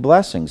earthly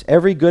blessings.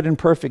 Every good and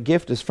perfect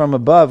gift is from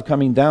above,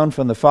 coming down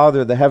from the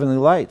Father of the heavenly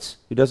lights,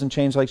 who doesn't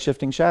change like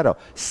shifting shadow.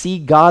 See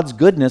God's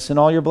goodness in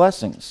all your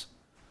blessings.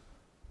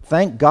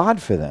 Thank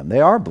God for them.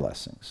 They are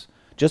blessings.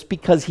 Just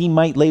because he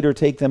might later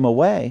take them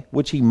away,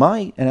 which he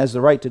might and has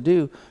the right to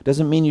do,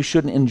 doesn't mean you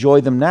shouldn't enjoy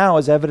them now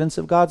as evidence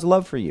of God's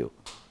love for you.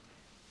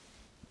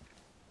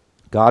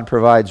 God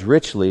provides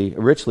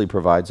richly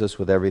provides us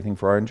with everything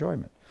for our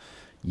enjoyment.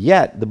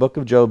 Yet, the book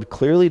of Job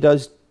clearly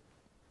does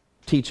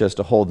teach us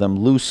to hold them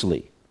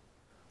loosely.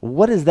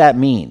 What does that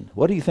mean?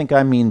 What do you think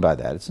I mean by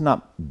that? It's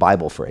not a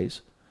Bible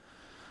phrase.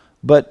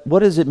 But what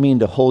does it mean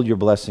to hold your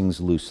blessings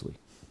loosely?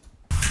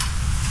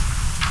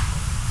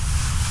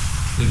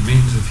 It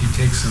means if he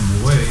takes them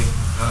away,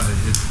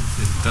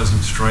 it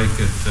doesn't strike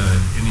at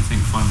anything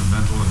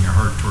fundamental in your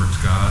heart towards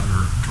God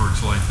or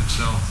towards life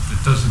itself.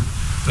 It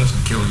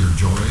doesn't kill your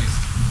joy,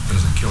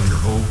 doesn't kill your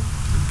hope,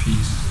 your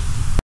peace.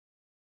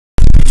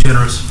 Be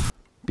generous.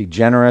 Be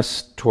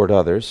generous toward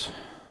others.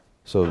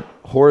 So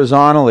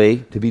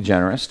horizontally, to be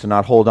generous, to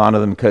not hold on to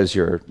them because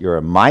you're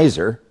a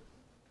miser.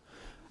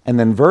 And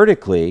then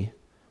vertically,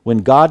 when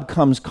God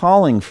comes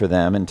calling for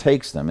them and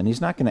takes them, and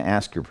he's not going to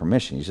ask your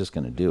permission, he's just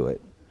going to do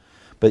it.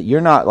 But you're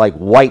not like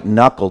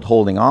white-knuckled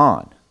holding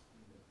on.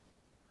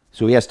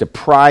 So he has to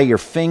pry your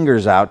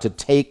fingers out to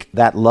take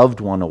that loved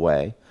one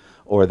away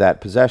or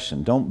that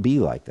possession. Don't be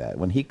like that.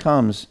 When he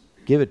comes,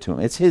 give it to him.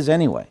 It's his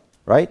anyway,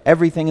 right?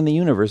 Everything in the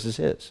universe is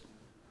his.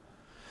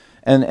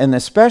 And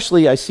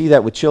especially I see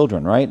that with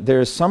children, right?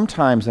 There's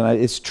sometimes, and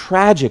it's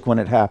tragic when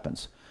it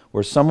happens,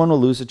 where someone will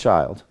lose a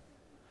child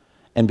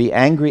and be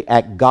angry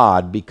at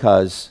God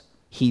because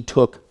he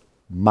took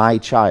my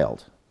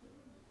child.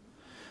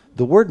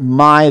 The word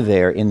 "my"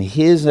 there, in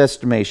his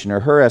estimation or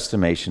her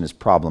estimation, is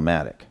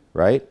problematic,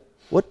 right?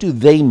 What do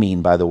they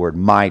mean by the word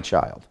 "my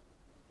child"?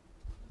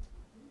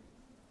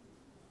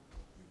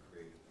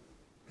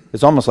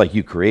 It's almost like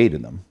you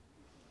created them.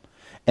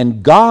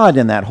 And God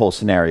in that whole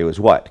scenario is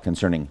what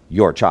concerning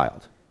your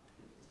child?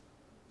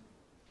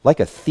 Like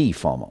a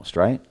thief almost,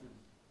 right?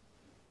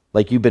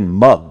 like you've been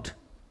mugged.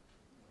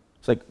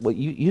 It's like, well,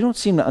 you don't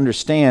seem to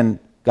understand,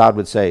 God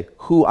would say,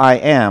 who I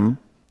am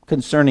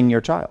concerning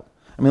your child.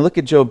 I mean, look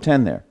at Job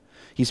 10 there.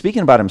 He's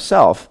speaking about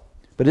himself,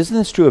 but isn't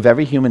this true of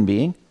every human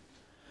being?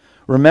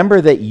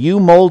 Remember that you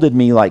molded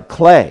me like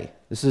clay.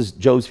 This is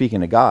Job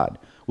speaking to God.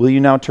 Will you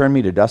now turn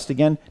me to dust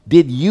again?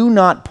 Did you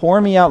not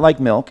pour me out like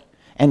milk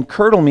and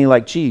curdle me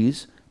like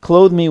cheese,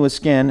 clothe me with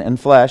skin and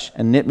flesh,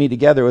 and knit me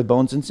together with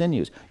bones and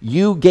sinews?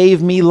 You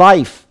gave me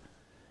life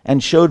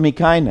and showed me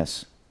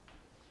kindness.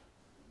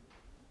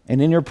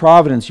 And in your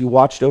providence, you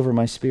watched over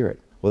my spirit.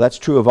 Well, that's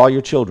true of all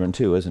your children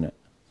too, isn't it?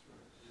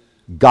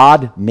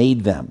 God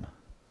made them.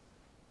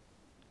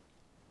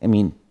 I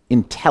mean,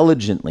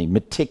 intelligently,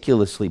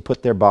 meticulously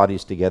put their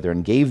bodies together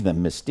and gave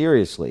them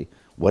mysteriously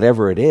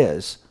whatever it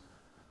is,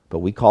 but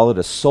we call it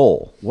a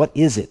soul. What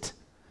is it?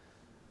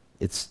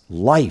 It's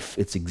life,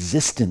 it's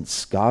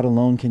existence. God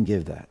alone can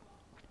give that.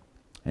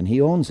 And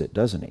he owns it,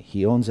 doesn't he?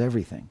 He owns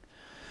everything.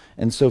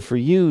 And so for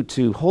you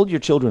to hold your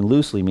children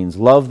loosely means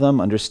love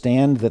them,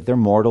 understand that they're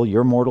mortal,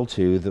 you're mortal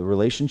too. The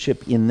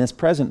relationship in this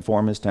present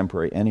form is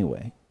temporary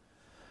anyway.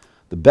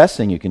 The best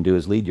thing you can do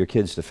is lead your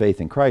kids to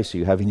faith in Christ so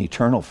you have an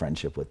eternal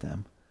friendship with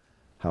them.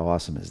 How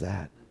awesome is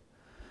that?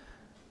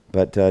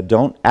 But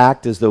don't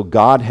act as though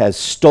God has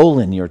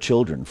stolen your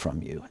children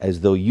from you, as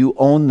though you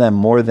own them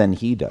more than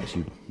he does.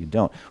 You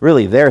don't.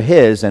 Really, they're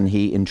his and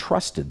he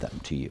entrusted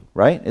them to you,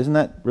 right? Isn't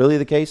that really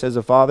the case as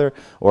a father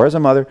or as a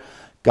mother?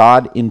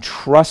 God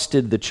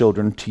entrusted the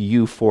children to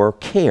you for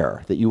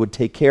care, that you would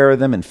take care of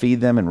them and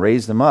feed them and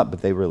raise them up,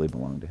 but they really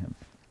belong to him.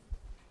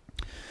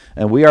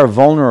 And we are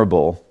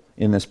vulnerable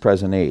in this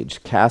present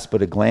age. Cast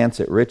but a glance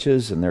at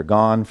riches, and they're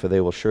gone, for they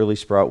will surely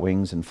sprout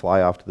wings and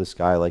fly off to the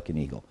sky like an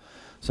eagle.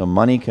 So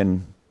money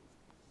can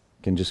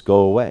just go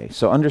away.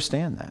 So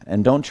understand that,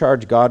 and don't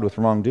charge God with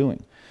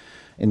wrongdoing.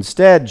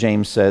 Instead,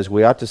 James says,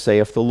 we ought to say,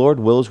 if the Lord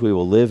wills, we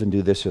will live and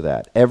do this or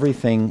that.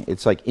 Everything,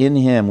 it's like in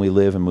him we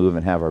live and move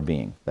and have our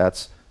being.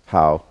 That's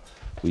how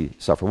we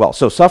suffer well.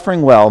 So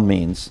suffering well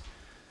means,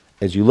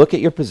 as you look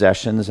at your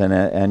possessions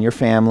and your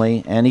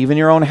family and even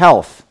your own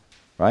health,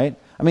 right?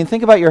 I mean,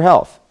 think about your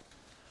health.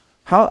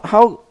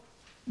 How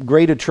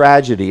great a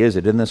tragedy is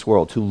it in this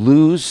world to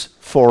lose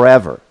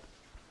forever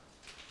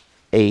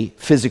a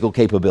physical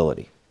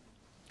capability,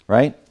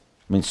 right?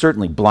 I mean,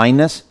 certainly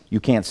blindness, you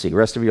can't see. The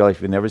rest of your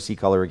life, you'll never see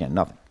color again,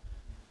 nothing.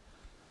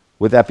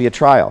 Would that be a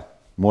trial?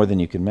 More than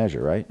you can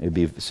measure, right? It'd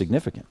be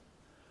significant.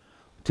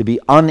 To be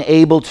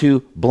unable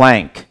to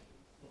blank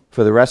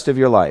for the rest of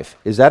your life,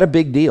 is that a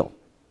big deal?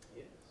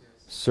 Yes.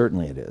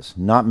 Certainly it is.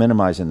 Not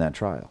minimizing that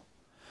trial.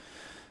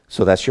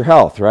 So that's your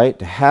health, right?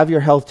 To have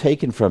your health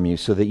taken from you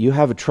so that you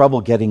have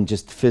trouble getting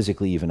just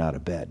physically even out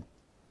of bed.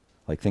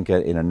 Like think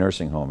in a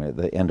nursing home at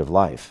the end of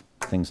life,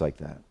 things like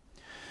that.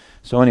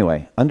 So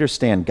anyway,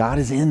 understand God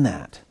is in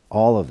that,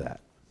 all of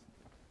that.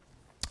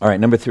 All right,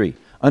 number 3,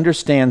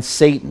 understand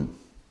Satan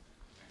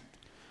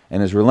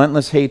and his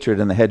relentless hatred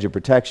and the hedge of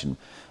protection.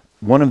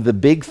 One of the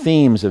big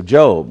themes of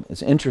Job,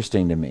 it's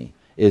interesting to me,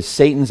 is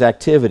Satan's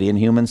activity in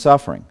human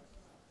suffering.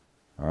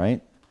 All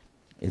right?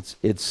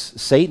 It's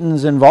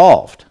Satan's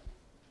involved.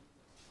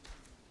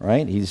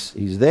 Right? He's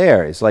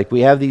there. It's like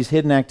we have these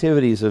hidden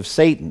activities of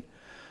Satan.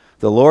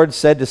 The Lord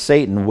said to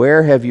Satan,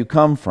 "Where have you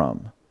come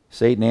from?"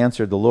 Satan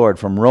answered the Lord,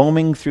 "From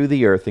roaming through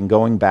the earth and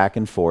going back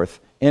and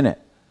forth in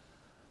it."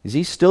 Is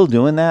he still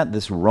doing that,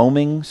 this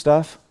roaming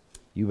stuff?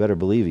 You better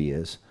believe he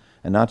is.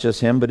 And not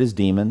just him, but his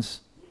demons.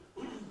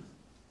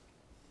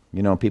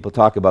 You know, people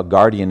talk about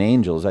guardian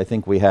angels. I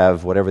think we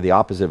have whatever the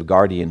opposite of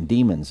guardian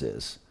demons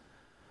is.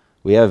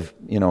 We have,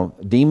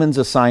 demons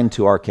assigned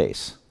to our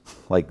case,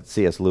 like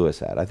C.S. Lewis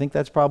had. I think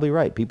that's probably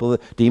right.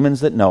 Demons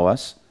that know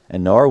us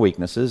and know our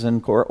weaknesses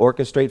and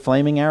orchestrate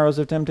flaming arrows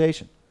of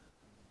temptation.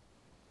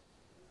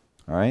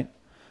 All right?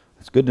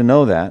 It's good to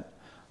know that.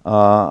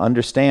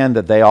 Understand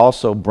that they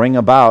also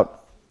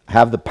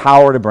have the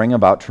power to bring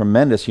about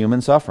tremendous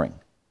human suffering.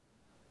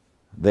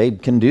 They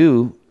can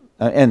do,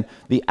 and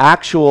the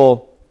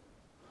actual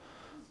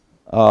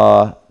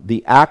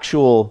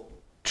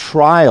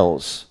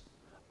trials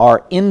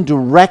are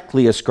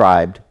indirectly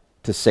ascribed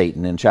to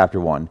Satan in chapter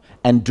 1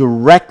 and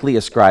directly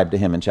ascribed to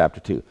him in chapter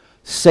 2.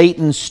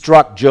 Satan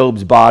struck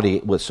Job's body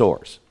with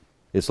sores.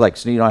 It's like,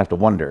 so you don't have to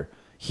wonder.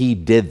 He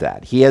did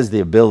that. He has the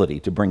ability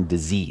to bring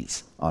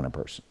disease on a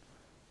person.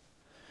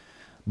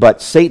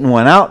 But Satan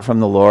went out from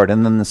the Lord,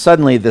 and then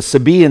suddenly the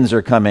Sabaeans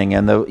are coming,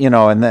 and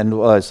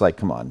it's like,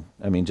 come on.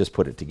 I mean, just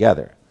put it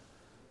together.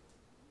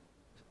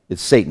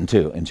 It's Satan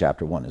too in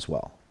chapter 1 as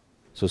well.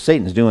 So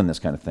Satan's doing this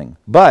kind of thing.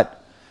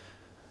 But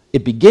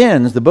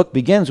the book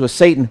begins with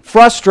Satan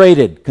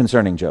frustrated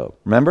concerning Job.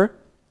 Remember?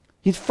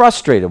 He's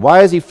frustrated.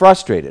 Why is he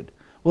frustrated?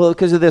 Well,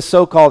 because of this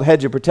so-called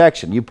hedge of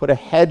protection. You put a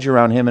hedge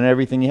around him and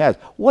everything he has.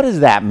 What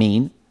does that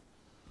mean?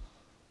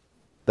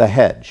 The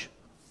hedge.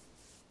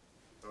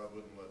 God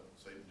wouldn't let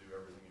Satan do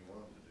everything he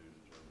wanted to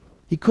do.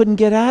 He couldn't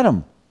get at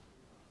him.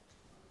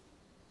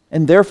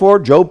 And therefore,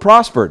 Job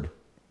prospered.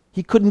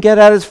 He couldn't get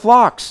at his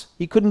flocks.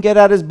 He couldn't get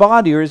at his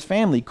body or his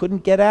family. He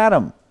couldn't get at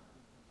him.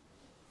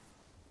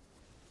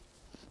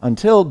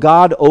 until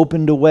God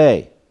opened a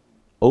way,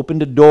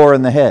 opened a door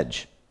in the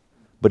hedge.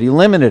 But he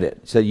limited it.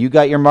 He said, you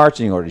got your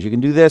marching orders. You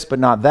can do this, but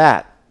not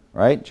that.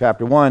 Right?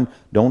 Chapter 1,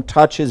 don't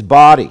touch his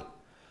body.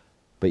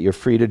 But you're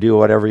free to do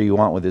whatever you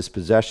want with his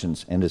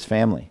possessions and his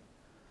family.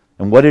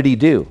 And what did he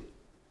do?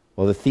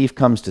 Well, the thief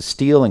comes to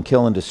steal and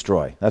kill and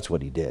destroy. That's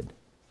what he did.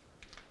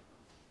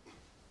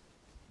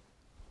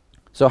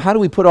 So how do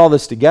we put all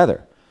this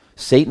together?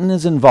 Satan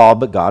is involved,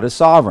 but God is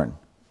sovereign.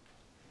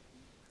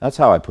 That's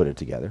how I put it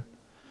together.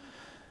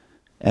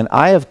 And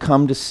I have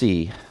come to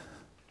see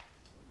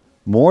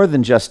more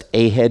than just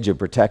a hedge of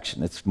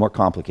protection. It's more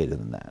complicated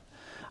than that.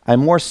 I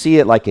more see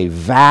it like a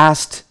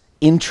vast,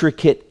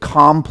 intricate,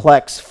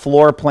 complex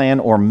floor plan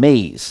or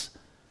maze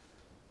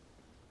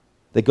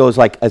that goes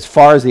like as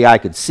far as the eye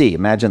could see.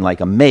 Imagine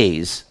like a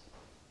maze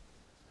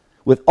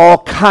with all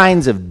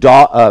kinds of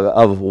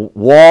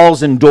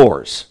walls and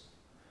doors.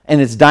 And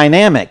it's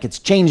dynamic. It's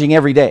changing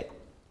every day.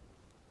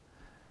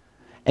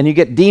 And you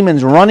get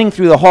demons running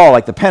through the hall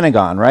like the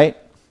Pentagon, right?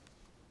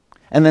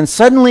 And then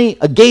suddenly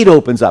a gate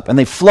opens up and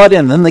they flood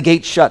in. Then the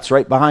gate shuts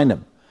right behind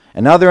them.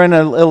 And now they're in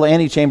a little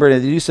antechamber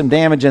and they do some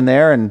damage in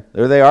there and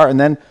there they are. And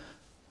then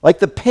like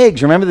the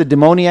pigs, remember the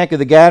demoniac of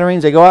the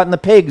Gadarenes? They go out and the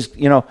pigs,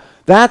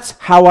 that's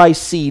how I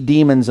see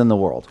demons in the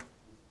world.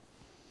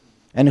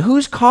 And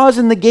who's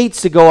causing the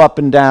gates to go up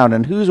and down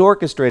and who's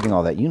orchestrating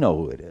all that? You know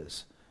who it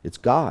is. It's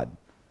God.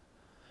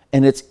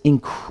 And it's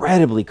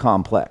incredibly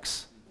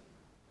complex.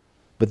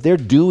 But they're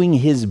doing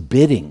his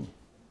bidding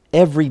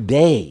every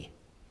day.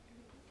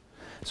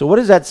 So what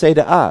does that say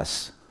to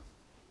us?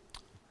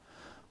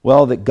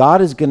 Well, that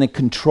God is going to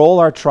control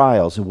our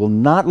trials and will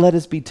not let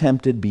us be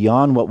tempted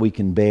beyond what we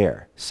can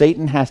bear.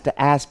 Satan has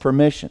to ask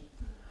permission.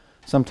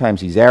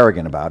 Sometimes he's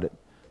arrogant about it.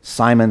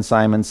 Simon,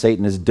 Simon,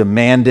 Satan has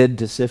demanded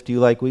to sift you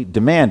like wheat.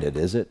 Demanded,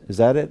 is it? Is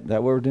that it? Is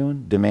that what we're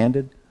doing?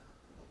 Demanded?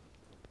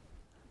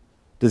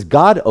 Does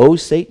God owe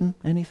Satan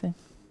anything?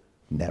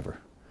 Never.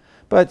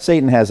 But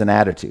Satan has an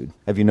attitude.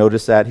 Have you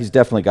noticed that? He's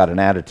definitely got an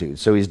attitude.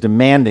 So he's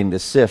demanding to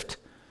sift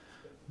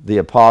the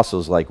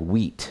apostles like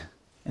wheat.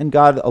 And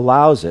God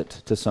allows it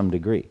to some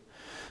degree.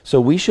 So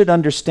we should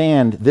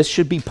understand this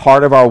should be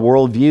part of our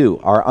worldview.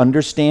 Our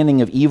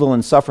understanding of evil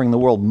and suffering in the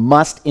world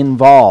must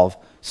involve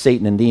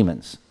Satan and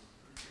demons,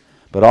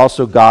 but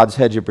also God's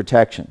hedge of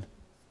protection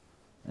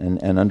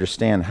and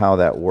understand how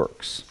that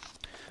works.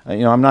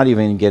 I'm not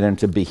even going to get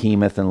into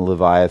Behemoth and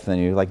Leviathan.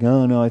 You're like,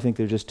 no, I think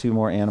they're just two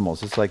more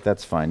animals. It's like,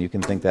 that's fine. You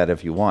can think that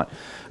if you want.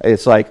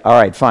 It's like, all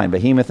right, fine.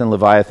 Behemoth and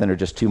Leviathan are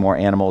just two more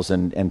animals,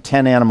 and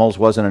 10 animals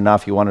wasn't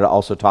enough. You wanted to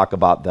also talk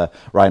about the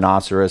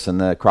rhinoceros and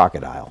the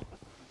crocodile.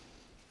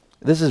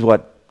 This is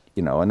what,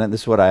 and then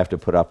this is what I have to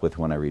put up with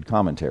when I read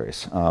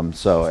commentaries.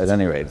 So at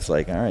any rate, it's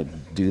like, all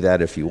right, do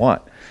that if you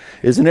want.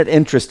 Isn't it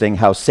interesting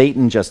how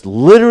Satan just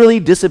literally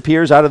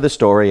disappears out of the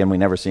story and we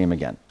never see him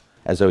again?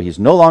 As though he's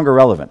no longer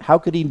relevant. How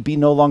could he be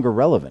no longer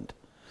relevant?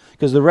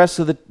 Because the rest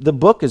of the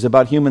book is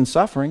about human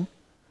suffering.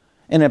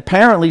 And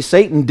apparently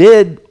Satan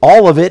did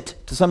all of it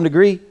to some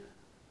degree.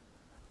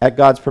 At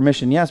God's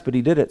permission, yes, but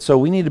he did it. So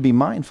we need to be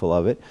mindful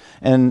of it.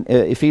 And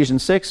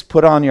Ephesians 6,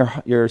 put on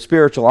your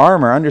spiritual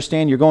armor.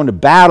 Understand you're going to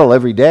battle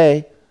every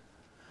day.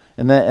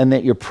 And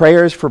that your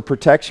prayers for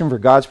protection, for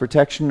God's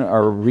protection,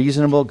 are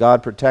reasonable.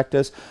 God protect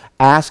us.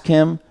 Ask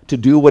him to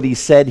do what he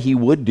said he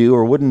would do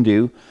or wouldn't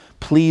do.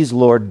 Please,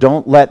 Lord,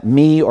 don't let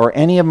me or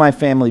any of my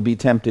family be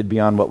tempted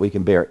beyond what we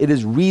can bear. It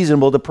is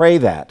reasonable to pray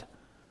that.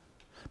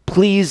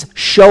 Please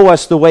show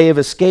us the way of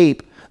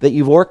escape that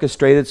you've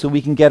orchestrated so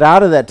we can get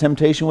out of that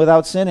temptation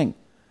without sinning.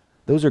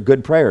 Those are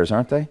good prayers,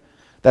 aren't they?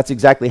 That's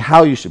exactly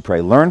how you should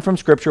pray. Learn from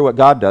Scripture what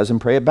God does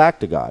and pray it back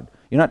to God.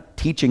 You're not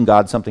teaching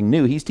God something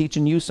new. He's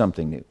teaching you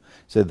something new.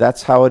 So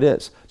that's how it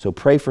is. So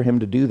pray for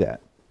him to do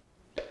that.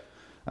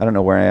 I don't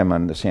know where I am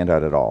on this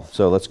handout at all.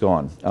 So let's go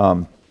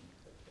on.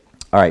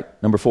 All right,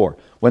 number 4.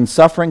 When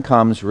suffering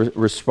comes,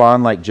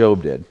 respond like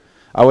Job did.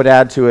 I would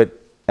add to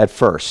it at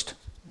first.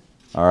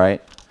 All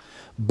right?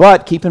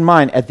 But keep in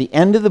mind, at the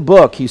end of the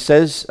book, he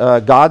says,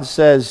 God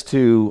says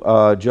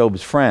to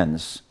Job's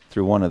friends,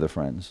 through one of the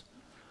friends,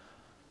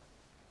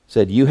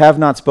 said, you have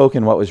not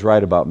spoken what was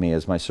right about me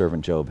as my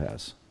servant Job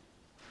has.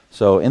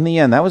 So in the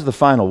end, that was the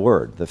final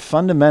word. That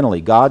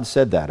fundamentally, God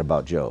said that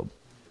about Job.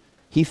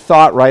 He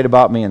thought right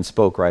about me and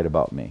spoke right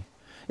about me.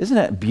 Isn't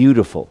it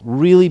beautiful,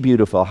 really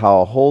beautiful,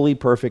 how a holy,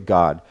 perfect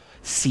God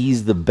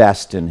sees the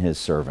best in his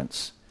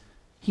servants?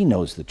 He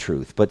knows the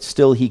truth, but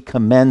still he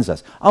commends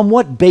us. On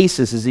what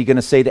basis is he going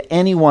to say to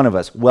any one of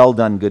us, well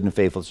done, good and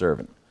faithful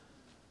servant?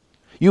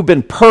 You've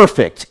been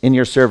perfect in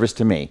your service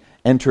to me.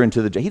 Enter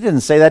into the... He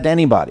didn't say that to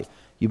anybody.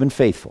 You've been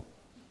faithful.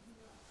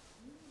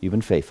 You've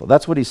been faithful.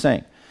 That's what he's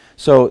saying.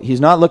 So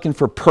he's not looking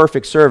for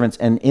perfect servants,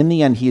 and in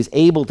the end, he is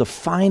able to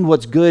find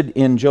what's good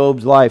in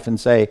Job's life and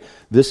say,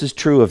 this is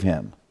true of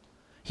him.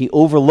 He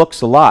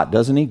overlooks a lot,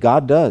 doesn't he?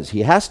 God does.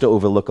 He has to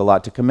overlook a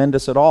lot to commend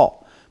us at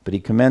all, but he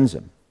commends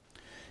him.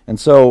 And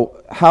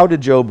so how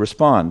did Job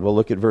respond? Well,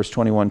 look at verse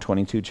 21,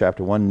 22,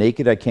 chapter 1.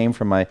 Naked I came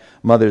from my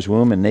mother's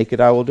womb, and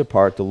naked I will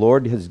depart. The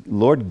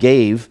Lord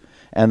gave,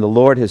 and the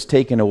Lord has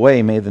taken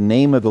away. May the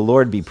name of the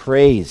Lord be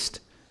praised.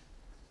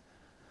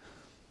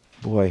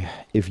 Boy,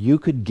 if you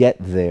could get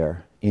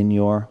there in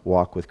your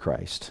walk with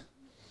Christ,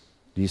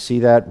 do you see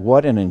that?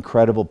 What an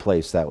incredible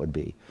place that would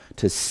be,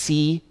 to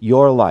see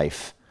your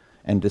life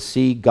and to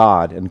see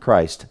God and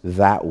Christ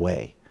that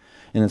way.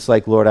 And it's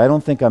like, Lord, I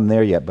don't think I'm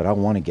there yet, but I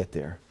want to get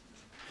there.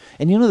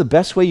 And you know the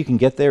best way you can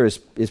get there is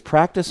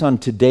practice on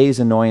today's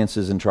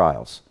annoyances and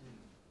trials.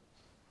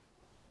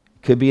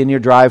 Could be in your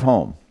drive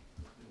home.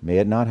 May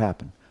it not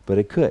happen, but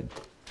it could.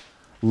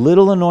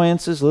 Little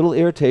annoyances, little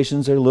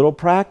irritations are little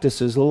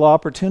practices, little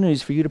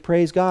opportunities for you to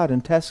praise God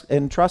and test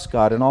and trust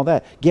God and all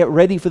that. Get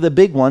ready for the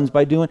big ones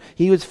by doing,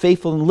 he who is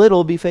faithful in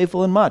little, be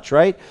faithful in much,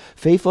 right?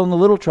 Faithful in the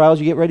little trials,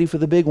 you get ready for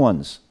the big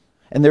ones.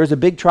 And there's a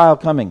big trial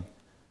coming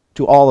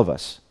to all of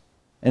us,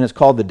 and it's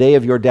called the day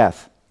of your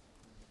death.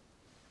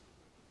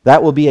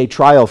 That will be a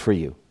trial for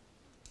you.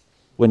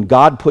 When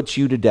God puts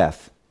you to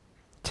death,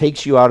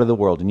 takes you out of the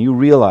world, and you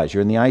realize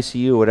you're in the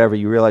ICU or whatever,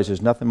 you realize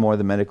there's nothing more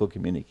the medical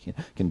community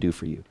can do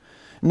for you.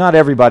 Not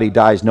everybody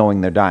dies knowing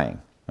they're dying.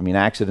 I mean,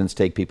 accidents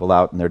take people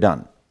out and they're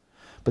done.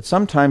 But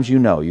sometimes you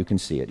know, you can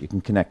see it, you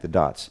can connect the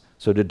dots.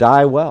 So to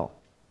die well,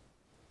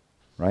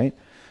 right?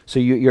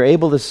 So you're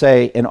able to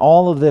say, in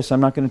all of this,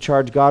 I'm not going to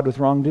charge God with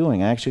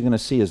wrongdoing. I'm actually going to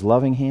see his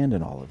loving hand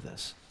in all of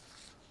this.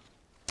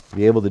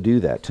 Be able to do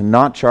that, to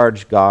not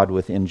charge God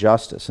with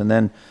injustice. And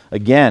then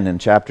again in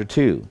chapter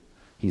 2,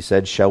 he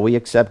said, shall we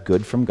accept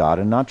good from God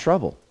and not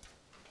trouble?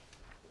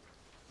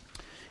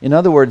 In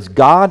other words,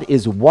 God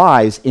is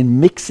wise in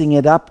mixing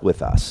it up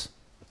with us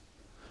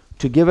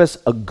to give us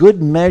a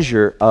good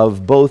measure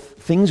of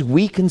both things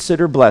we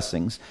consider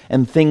blessings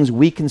and things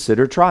we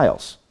consider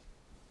trials.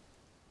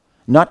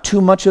 Not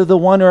too much of the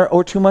one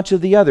or too much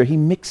of the other. He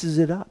mixes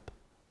it up.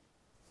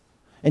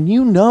 And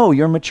you know,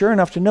 you're mature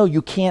enough to know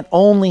you can't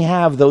only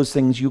have those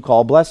things you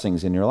call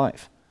blessings in your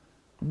life.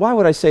 Why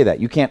would I say that?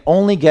 You can't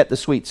only get the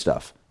sweet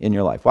stuff in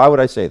your life. Why would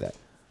I say that?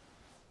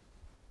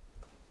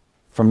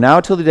 From now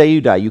till the day you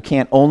die, you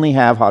can't only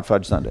have hot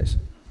fudge sundaes.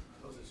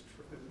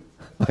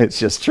 It's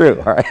just true,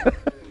 all right?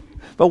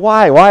 But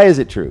why? Why is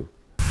it true?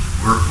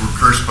 We're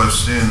cursed by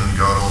sin, and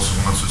God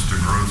also wants us to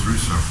grow through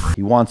suffering.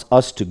 He wants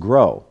us to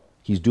grow.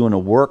 He's doing a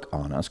work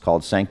on us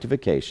called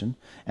sanctification,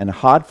 and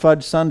hot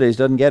fudge sundaes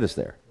doesn't get us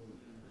there.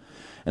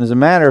 And as a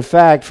matter of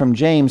fact, from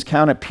James,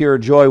 count it pure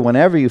joy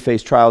whenever you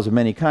face trials of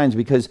many kinds,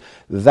 because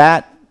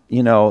that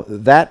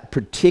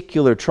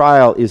particular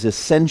trial is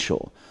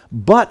essential.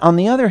 But on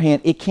the other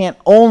hand, it can't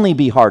only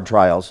be hard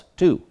trials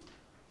too.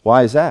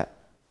 Why is that?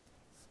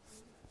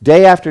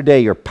 Day after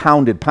day, you're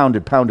pounded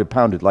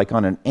like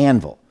on an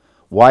anvil.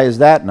 Why is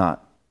that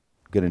not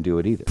going to do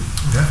it either?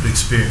 You have to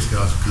experience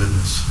God's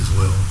goodness as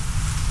well.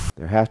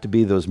 There have to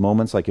be those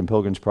moments like in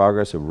Pilgrim's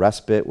Progress of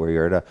respite where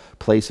you're at a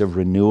place of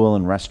renewal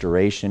and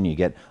restoration. You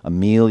get a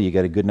meal, you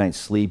get a good night's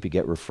sleep, you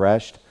get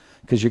refreshed,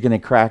 because you're going to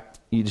crack.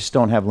 You just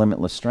don't have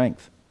limitless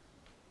strength.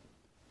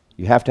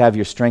 You have to have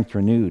your strength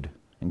renewed,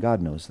 and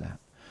God knows that.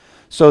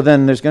 So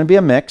then there's going to be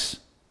a mix,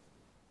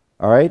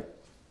 all right?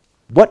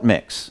 What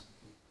mix?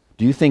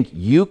 Do you think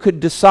you could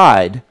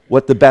decide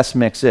what the best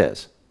mix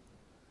is?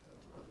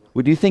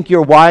 Would you think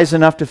you're wise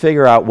enough to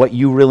figure out what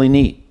you really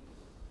need?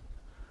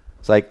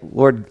 It's like,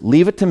 Lord,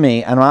 leave it to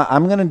me, and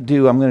I'm going to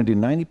do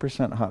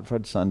 90% hot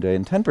fudge sundae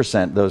and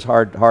 10% those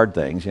hard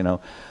things, you know.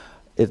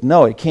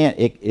 No, it can't.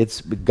 It's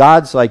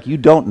God's like, you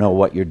don't know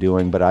what you're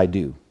doing, but I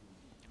do.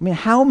 I mean,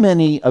 how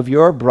many of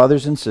your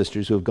brothers and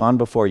sisters who have gone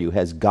before you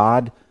has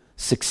God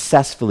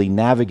successfully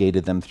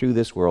navigated them through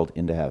this world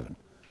into heaven?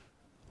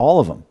 All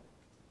of them.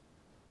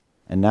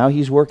 And now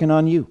he's working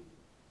on you,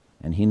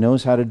 and he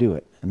knows how to do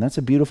it. And that's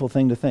a beautiful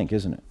thing to think,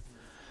 isn't it?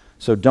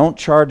 So don't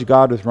charge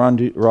God with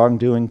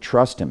wrongdoing.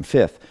 Trust him.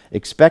 Fifth,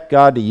 expect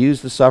God to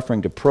use the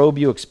suffering to probe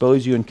you,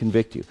 expose you, and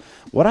convict you.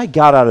 What I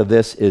got out of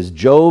this is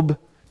Job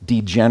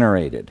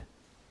degenerated,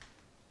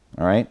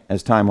 all right,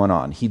 as time went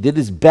on. He did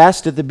his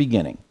best at the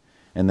beginning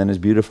and then is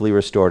beautifully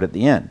restored at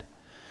the end.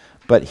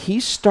 But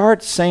he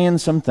starts saying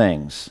some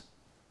things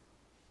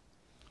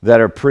that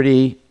are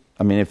pretty,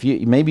 I mean,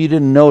 maybe you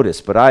didn't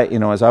notice, but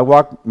as I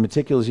walked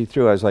meticulously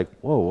through, I was like,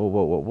 whoa,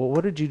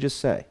 what did you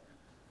just say?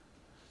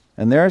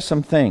 And there are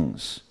some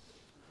things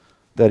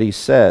that he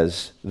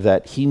says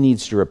that he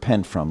needs to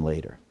repent from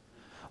later.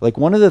 Like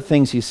one of the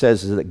things he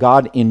says is that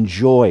God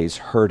enjoys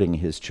hurting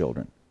his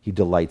children. He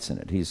delights in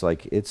it. He's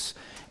like,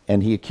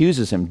 and he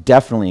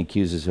definitely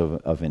accuses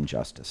of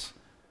injustice.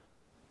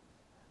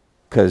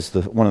 Because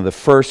one of the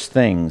first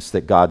things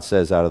that God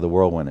says out of the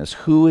whirlwind is,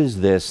 who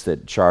is this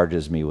that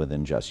charges me with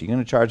injustice? You're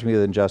going to charge me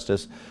with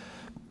injustice?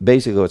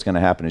 Basically what's going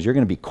to happen is you're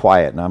going to be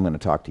quiet and I'm going to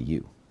talk to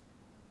you.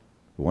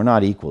 We're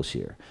not equals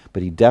here.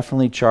 But he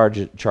definitely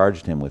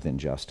charged him with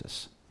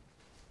injustice.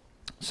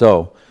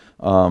 So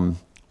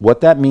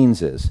what that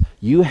means is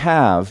you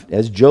have,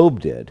 as Job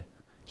did,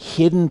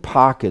 hidden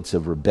pockets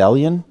of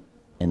rebellion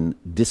and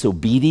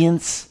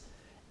disobedience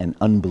and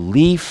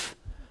unbelief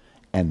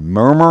and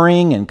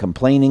murmuring and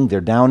complaining.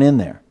 They're down in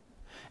there.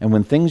 And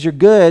when things are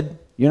good,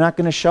 you're not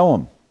going to show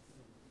them.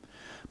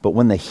 But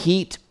when the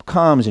heat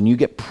comes and you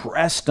get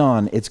pressed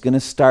on, it's going to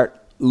start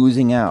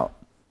oozing out.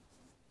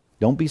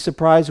 Don't be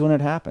surprised when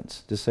it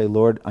happens. Just say,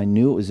 Lord, I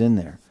knew it was in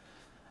there,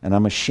 and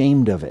I'm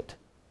ashamed of it.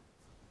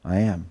 I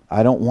am.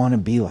 I don't want to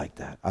be like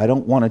that. I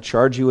don't want to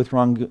charge you with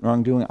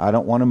wrongdoing. I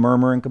don't want to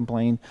murmur and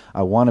complain.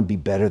 I want to be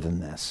better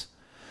than this.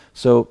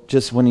 So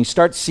just when you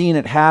start seeing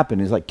it happen,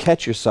 it's like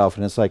catch yourself,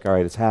 and it's like, all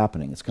right, it's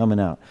happening. It's coming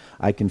out.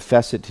 I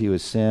confess it to you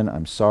as sin.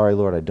 I'm sorry,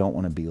 Lord. I don't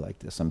want to be like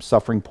this. I'm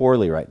suffering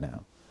poorly right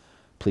now.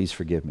 Please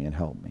forgive me and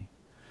help me.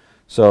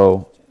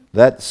 So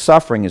that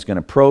suffering is going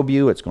to probe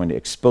you, it's going to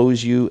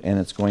expose you, and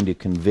it's going to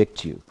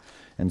convict you.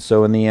 And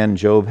so in the end,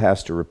 Job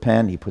has to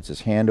repent. He puts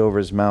his hand over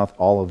his mouth,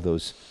 all of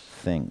those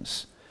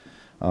things.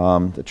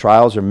 The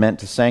trials are meant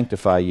to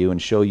sanctify you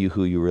and show you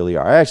who you really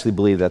are. I actually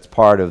believe that's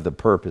part of the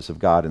purpose of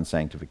God in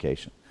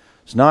sanctification.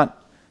 It's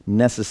not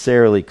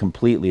necessarily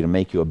completely to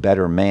make you a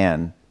better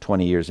man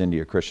 20 years into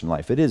your Christian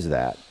life. It is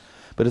that.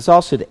 But it's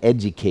also to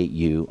educate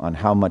you on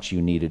how much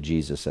you needed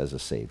Jesus as a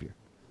Savior.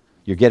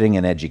 You're getting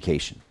an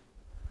education.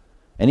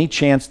 Any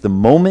chance the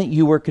moment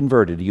you were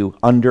converted, you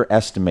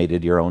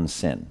underestimated your own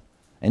sin?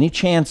 Any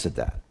chance at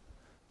that?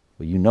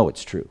 Well, you know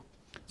it's true.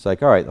 It's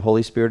like, all right, the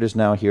Holy Spirit is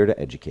now here to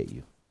educate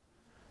you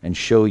and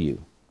show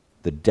you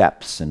the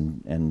depths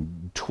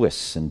and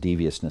twists and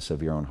deviousness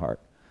of your own heart.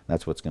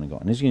 That's what's going to go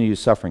on. He's going to use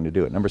suffering to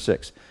do it. Number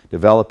 6,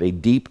 develop a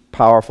deep,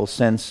 powerful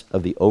sense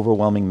of the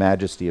overwhelming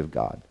majesty of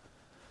God.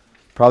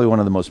 Probably one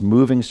of the most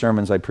moving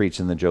sermons I preached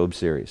in the Job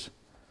series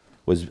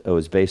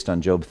was based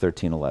on Job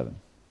 13:11.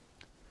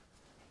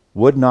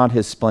 Would not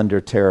his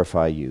splendor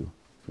terrify you?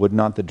 Would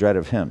not the dread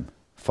of him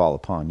fall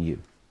upon you?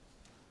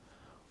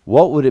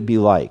 What would it be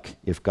like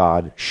if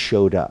God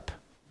showed up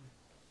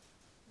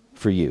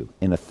for you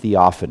in a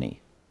theophany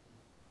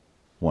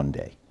one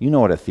day? You know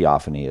what a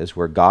theophany is,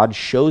 where God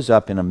shows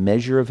up in a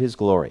measure of his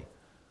glory,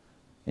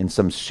 in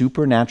some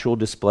supernatural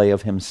display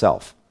of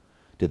himself.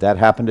 Did that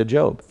happen to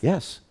Job?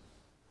 Yes.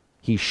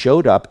 He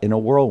showed up in a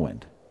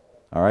whirlwind.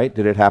 All right?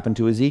 Did it happen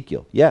to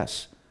Ezekiel?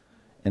 Yes.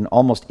 An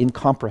almost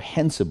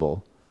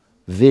incomprehensible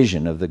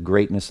vision of the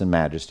greatness and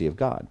majesty of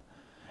God.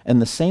 And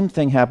the same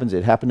thing happens,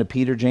 it happened to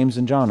Peter, James,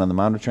 and John on the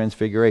Mount of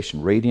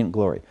Transfiguration, radiant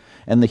glory.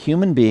 And the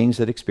human beings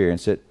that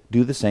experience it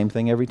do the same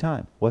thing every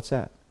time. What's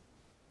that?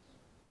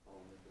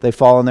 They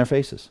fall on their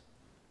faces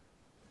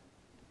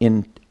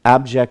in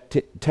abject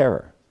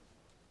terror.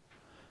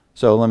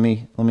 So let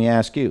me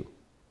ask you,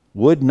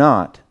 would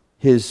not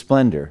his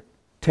splendor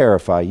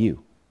terrify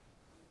you?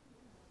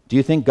 Do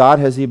you think God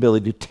has the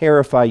ability to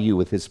terrify you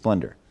with his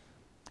splendor?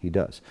 He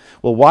does.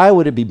 Well, why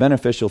would it be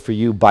beneficial for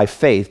you by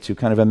faith to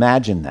kind of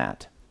imagine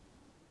that?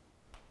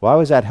 Why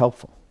was that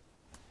helpful?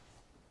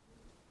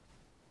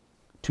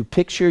 To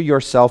picture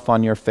yourself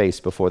on your face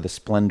before the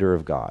splendor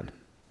of God.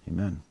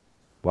 Amen.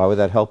 Why would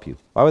that help you?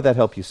 Why would that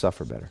help you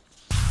suffer better?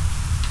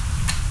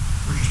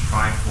 We're just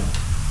prideful.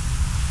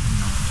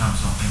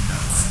 Sometimes don't think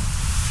that way.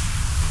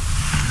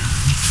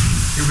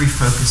 It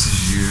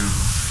refocuses you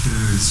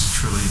who's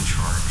truly in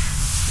charge.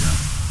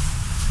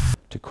 Yeah.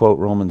 To quote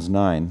Romans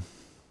 9,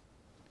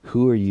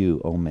 who are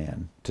you, O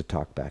man, to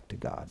talk back to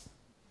God?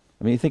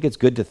 I mean, you think it's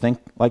good to think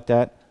like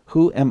that?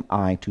 Who am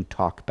I to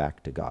talk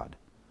back to God?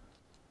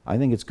 I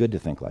think it's good to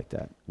think like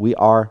that. We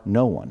are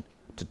no one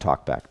to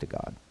talk back to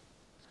God.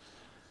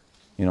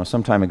 You know,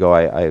 some time ago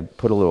I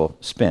put a little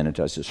spin. I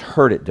just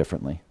heard it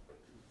differently.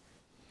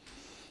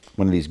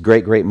 One of these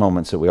great, great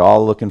moments that we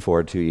all are looking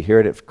forward to. You hear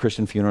it at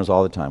Christian funerals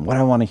all the time. What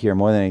I want to hear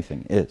more than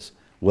anything is,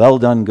 well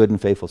done, good and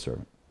faithful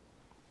servant.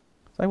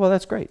 It's like, well,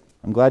 that's great.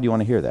 I'm glad you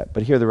want to hear that.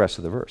 But hear the rest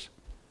of the verse.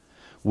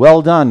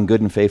 Well done,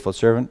 good and faithful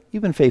servant.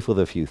 You've been faithful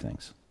to a few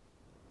things.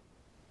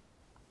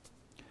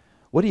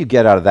 What do you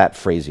get out of that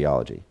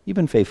phraseology? You've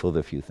been faithful to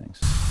a few things.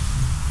 A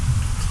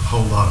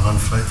whole lot of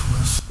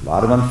unfaithfulness. A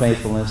lot of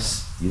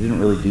unfaithfulness. You didn't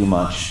really do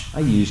much. I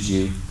used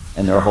you,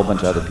 and there are a whole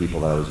bunch of other people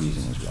that I was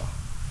using as well.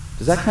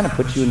 Does that kind of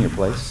put you in your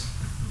place?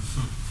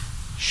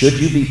 Should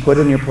you be put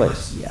in your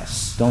place?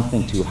 Yes. Don't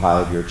think too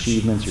high of your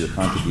achievements or your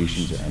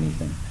contributions or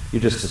anything.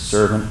 You're just a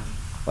servant,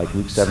 like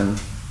Luke 17,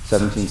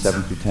 7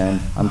 through 10.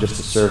 I'm just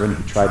a servant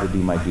who tried to do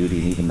my duty,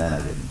 and even then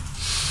I didn't.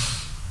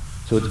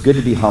 So it's good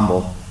to be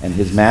humble, and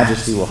his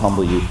majesty will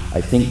humble you. I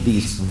think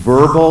these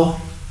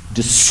verbal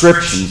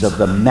descriptions of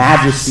the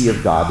majesty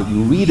of God that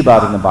you read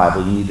about in the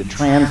Bible, you need to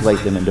translate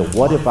them into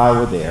what if I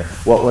were there,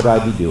 what would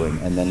I be doing?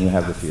 And then you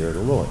have the fear of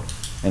the Lord.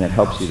 And it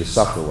helps you to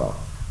suffer well.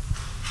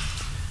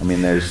 I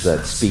mean, there's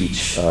that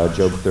speech,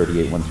 Job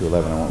 38, 1 through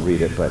 11. I won't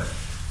read it, but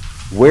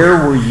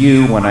where were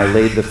you when I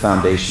laid the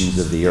foundations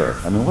of the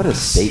earth? I mean, what a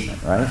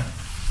statement, right?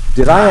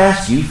 Did I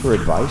ask you for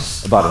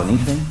advice about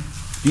anything?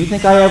 Do you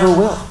think I ever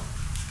will?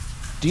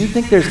 Do you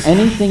think there's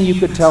anything you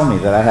could tell me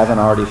that I haven't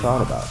already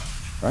thought about?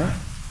 Right?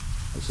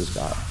 This is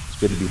God. It's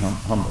good to be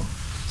humble.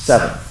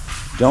 7,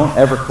 don't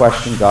ever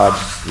question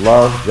God's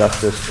love,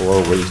 justice,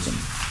 or wisdom.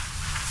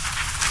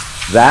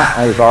 That,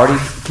 I've already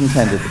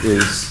contended,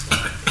 is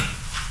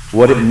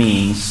what it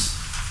means,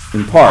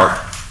 in part,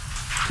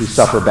 to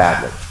suffer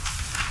badly.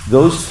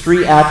 Those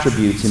 3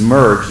 attributes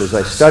emerged as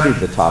I studied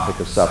the topic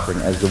of suffering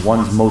as the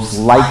ones most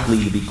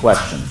likely to be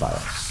questioned by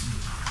us.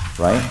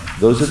 right?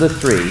 Those are the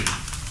three.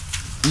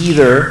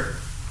 Either,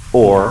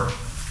 or,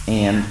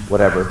 and,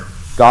 whatever.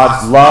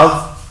 God's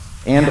love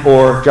and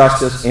or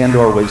justice and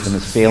or wisdom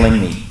is failing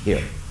me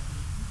here.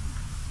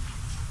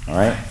 All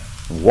right?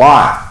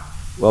 Why?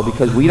 Well,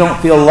 because we don't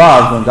feel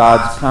loved when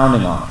God's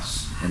pounding on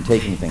us and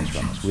taking things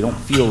from us. We don't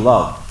feel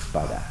loved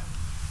by that.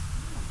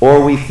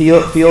 Or we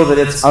feel that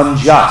it's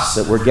unjust,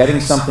 that we're getting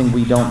something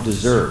we don't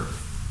deserve.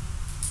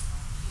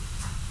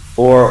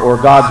 Or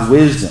God's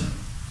wisdom.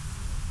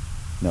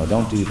 No,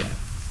 don't do that.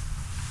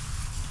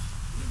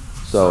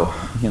 So,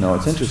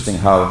 it's interesting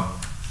how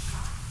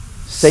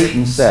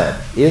Satan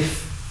said,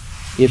 if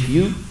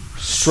you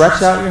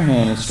stretch out your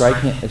hand and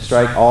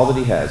strike all that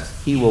he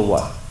has, he will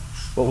what?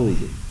 What will he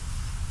do?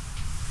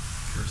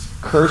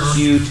 Curse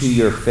you to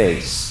your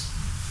face.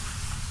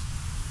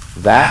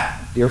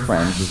 That, dear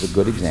friends, is a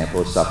good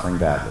example of suffering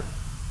badly.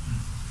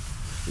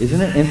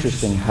 Isn't it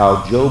interesting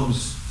how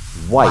Job's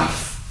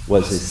wife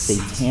was his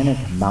satanic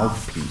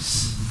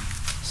mouthpiece,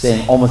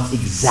 saying almost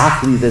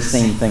exactly the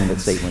same thing that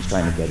Satan was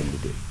trying to get him to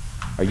do?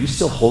 Are you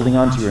still holding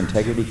on to your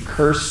integrity?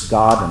 Curse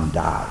God and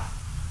die.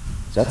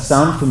 Does that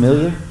sound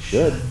familiar? It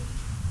should.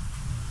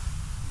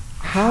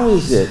 How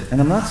is it, and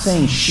I'm not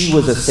saying she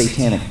was a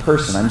satanic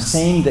person, I'm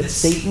saying that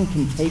Satan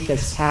can take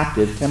us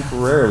captive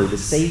temporarily to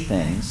say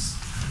things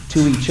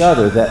to each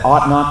other that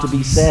ought not to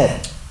be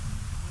said.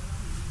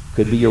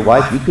 Could be your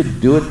wife. You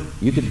could do it.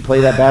 You could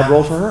play that bad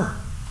role for her.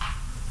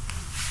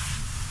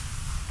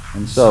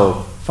 And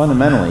so,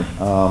 fundamentally,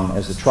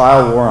 as the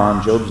trial wore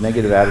on, Job's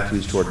negative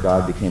attitudes toward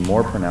God became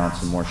more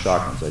pronounced and more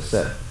shocking, as I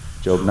said.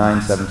 Job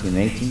 9, 17, and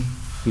 18.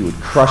 He would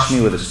crush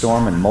me with a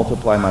storm and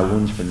multiply my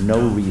wounds for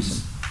no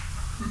reason.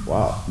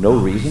 Wow, no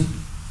reason?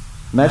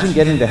 Imagine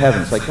getting to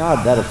heaven. It's like,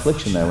 God, that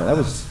affliction there,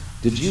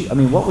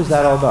 what was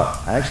that all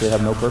about? I actually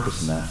have no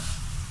purpose in that.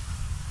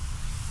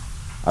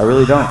 I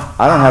really don't.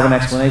 I don't have an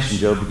explanation,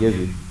 Job, to give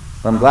you.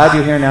 But I'm glad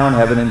you're here now in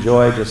heaven.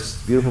 Enjoy,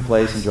 just beautiful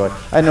place, enjoy.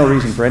 I had no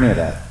reason for any of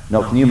that.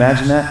 No, can you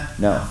imagine that?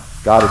 No.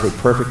 God is a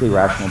perfectly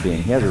rational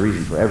being. He has a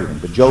reason for everything.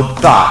 But Job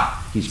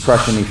thought he's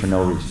crushing me for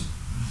no reason.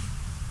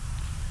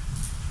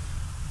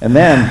 And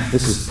then,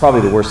 this is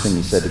probably the worst thing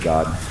he said to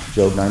God.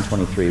 Job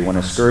 9:23, when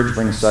a scourge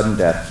brings sudden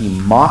death, he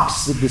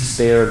mocks the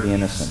despair of the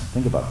innocent.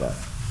 Think about that.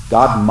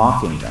 God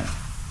mocking them,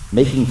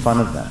 making fun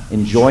of them,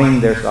 enjoying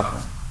their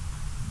suffering.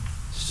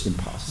 It's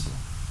impossible.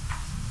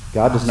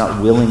 God does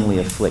not willingly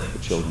afflict the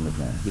children of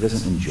men. He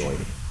doesn't enjoy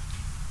it.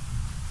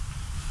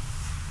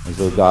 As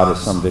though God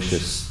is some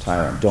vicious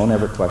tyrant. Don't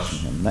ever question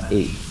him.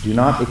 8, do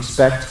not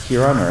expect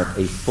here on earth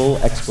a full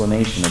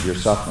explanation of your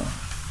suffering.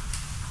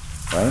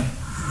 Right?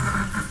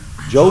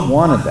 Job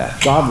wanted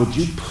that. God, would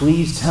you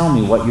please tell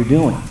me what you're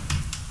doing?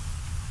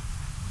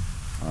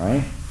 All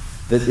right?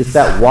 It's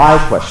that why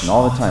question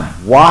all the time.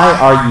 Why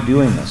are you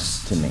doing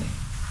this to me?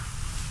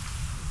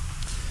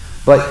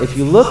 But if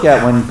you look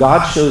at when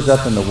God shows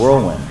up in the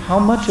whirlwind, how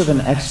much of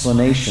an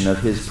explanation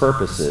of his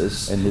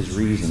purposes and his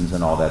reasons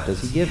and all that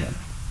does he give him?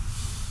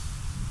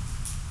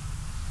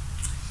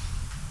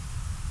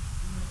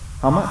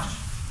 How much?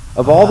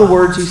 Of all the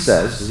words he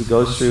says, as he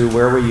goes through,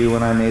 where were you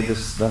when I made the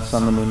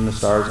sun, the moon, and the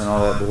stars, and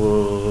all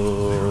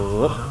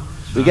that,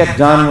 we get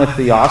done with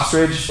the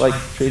ostrich, like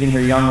treating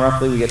her young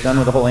roughly. We get done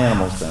with the whole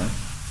animals thing.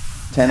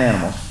 10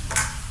 animals.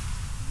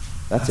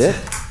 That's it.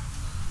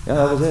 Yeah,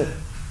 that was it.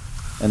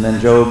 And then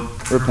Job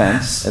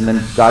repents, and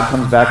then God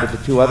comes back with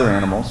the 2 other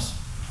animals,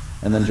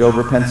 and then Job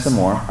repents some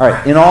more. All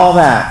right, in all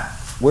that,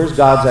 where's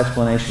God's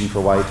explanation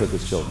for why he took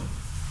his children?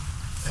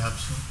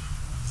 Absent.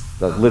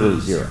 Literally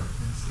 0.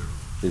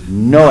 There's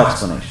no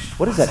explanation.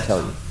 What does that tell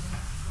you?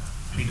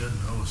 He doesn't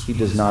owe us. He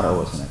does not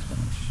owe us an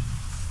explanation.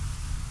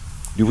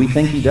 Do we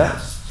think he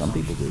does? Some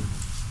people do.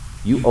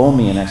 You owe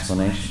me an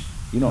explanation.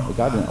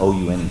 God didn't owe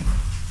you anything.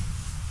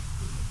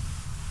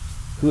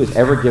 Who has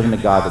ever given to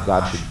God that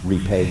God should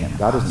repay him?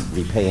 God doesn't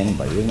repay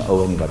anybody. He doesn't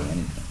owe anybody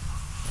anything.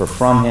 For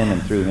from him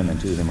and through him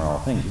and to him are all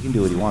things. He can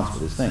do what he wants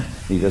with his things.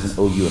 And he doesn't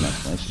owe you an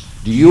explanation.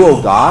 Do you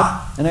owe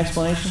God an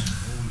explanation?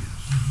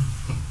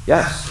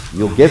 Yes.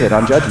 You'll give it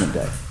on Judgment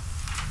Day.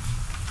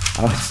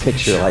 I always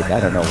picture, I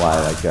don't know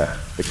why,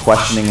 the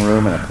questioning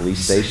room in a police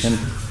station,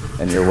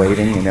 and you're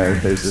waiting,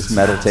 there's this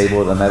metal table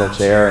with a metal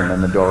chair, and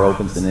then the door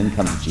opens, and in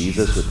comes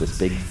Jesus with this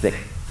big, thick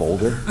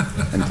folder,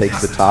 and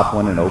takes the top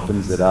one and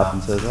opens it up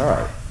and says, all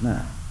right,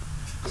 now.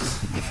 Do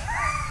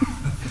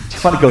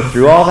you want to go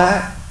through all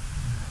that?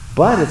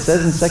 But it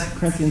says in 2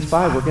 Corinthians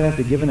 5, we're going to have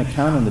to give an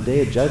account on the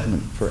day of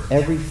judgment for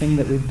everything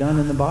that we've done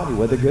in the body,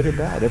 whether good or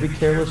bad, every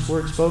careless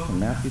word spoken,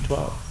 Matthew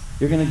 12.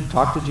 You're going to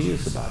talk to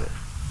Jesus about it.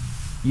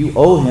 You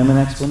owe him an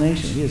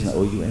explanation. He doesn't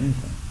owe you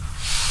anything.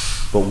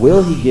 But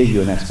will he give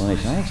you an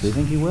explanation? I actually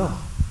think he will.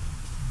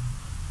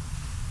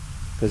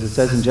 Because it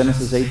says in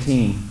Genesis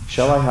 18,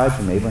 shall I hide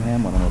from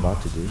Abraham what I'm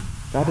about to do?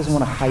 God doesn't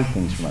want to hide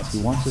things from us.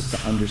 He wants us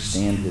to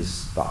understand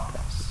his thought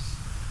process.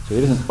 So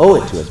he doesn't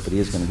owe it to us, but he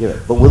is going to give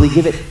it. But will he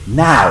give it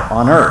now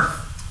on earth?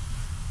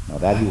 No,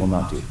 that he will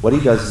not do. What he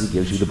does is he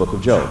gives you the book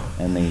of Job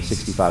and the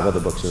 65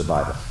 other books of the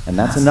Bible. And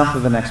that's enough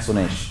of an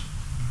explanation,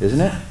 isn't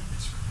it?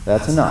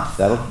 That's enough.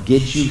 That'll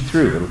get you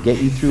through. It'll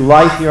get you through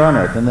life here on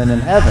earth. And then in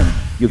heaven,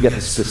 you'll get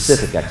the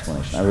specific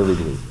explanation. I really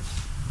believe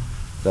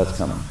this. That's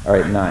coming. All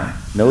right, 9.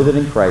 Know that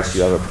in Christ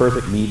you have a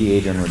perfect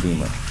mediator and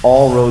redeemer.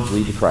 All roads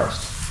lead to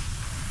Christ.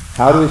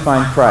 How do we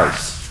find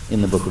Christ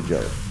in the book of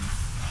Job?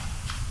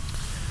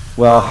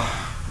 Well,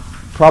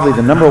 probably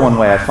the number one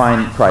way I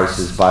find Christ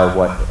is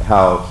by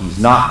how he's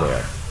not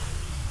there.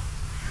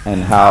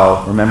 And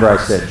how, remember I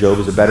said Job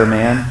is a better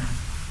man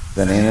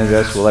than any of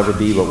us will ever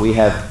be, but we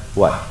have,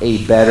 what?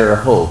 A better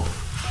hope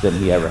than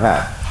he ever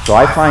had. So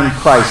I find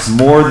Christ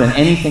more than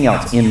anything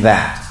else in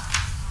that.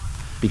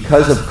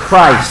 Because of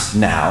Christ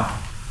now,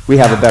 we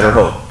have a better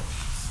hope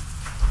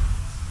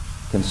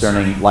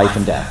concerning life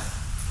and death.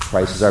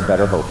 Christ is our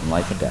better hope in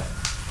life and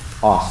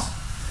death. Awesome.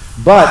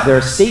 But there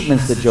are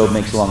statements that Job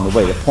makes along the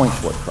way that point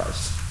toward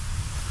Christ.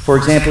 For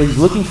example, he's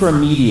looking for a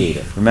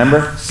mediator.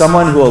 Remember?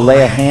 Someone who will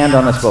lay a hand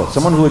on us both.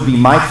 Someone who would be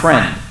my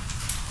friend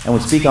and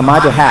would speak on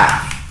my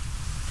behalf.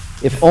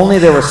 If only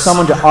there was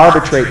someone to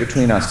arbitrate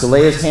between us, to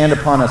lay his hand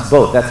upon us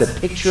both. That's a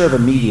picture of a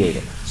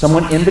mediator.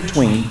 Someone in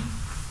between.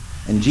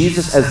 And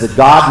Jesus, as the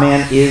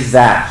God-man, is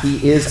that.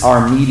 He is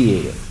our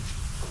mediator.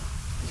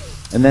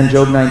 And then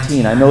Job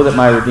 19, I know that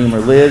my Redeemer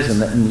lives,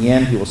 and that in the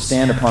end he will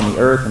stand upon the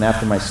earth, and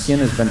after my skin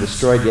has been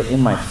destroyed, yet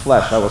in my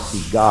flesh I will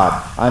see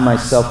God. I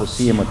myself will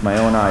see him with my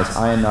own eyes.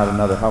 I and not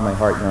another. How my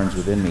heart yearns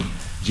within me.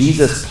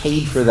 Jesus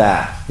paid for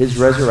that, his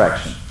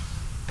resurrection.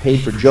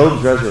 Paid for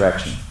Job's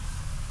resurrection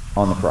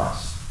on the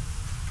cross.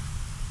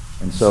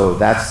 And so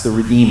that's the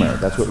Redeemer.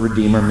 That's what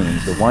Redeemer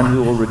means. The one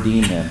who will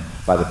redeem him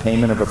by the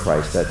payment of a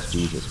price. That's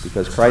Jesus.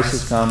 Because Christ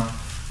has come,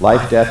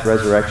 life, death,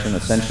 resurrection,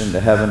 ascension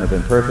into heaven have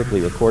been perfectly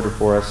recorded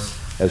for us,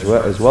 as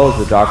well as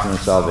the doctrine of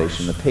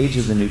salvation. The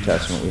pages of the New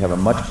Testament, we have a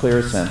much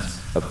clearer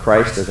sense of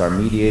Christ as our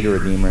mediator,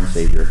 Redeemer, and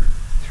Savior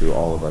through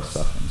all of our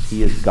sufferings.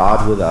 He is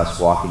God with us,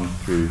 walking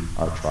through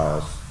our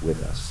trials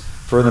with us.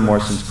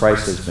 Furthermore, since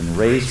Christ has been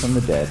raised from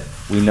the dead,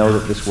 we know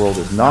that this world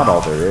is not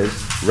all there is.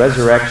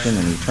 Resurrection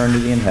and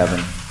eternity in heaven,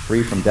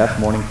 free from death,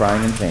 mourning,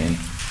 crying, and pain,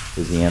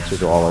 is the answer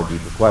to all our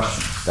deeper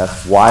questions.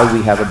 That's why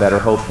we have a better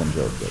hope than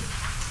Job did.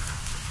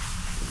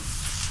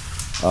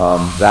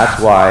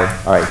 That's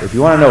why, all right, if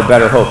you want to know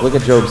better hope, look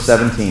at Job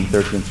 17,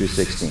 13 through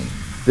 16.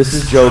 This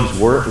is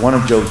one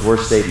of Job's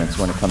worst statements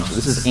when it comes to,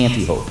 this is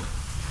anti-hope.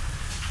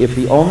 If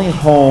the only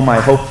home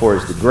I hope for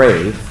is the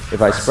grave,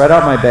 if I spread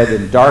out my bed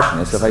in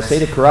darkness, if I say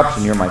to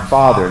corruption, you're my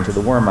father, and to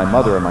the worm, my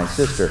mother or my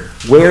sister,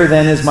 where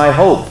then is my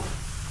hope?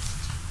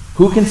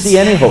 Who can see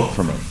any hope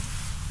for me?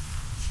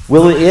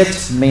 Will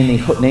it,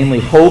 namely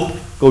hope,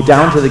 go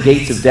down to the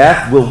gates of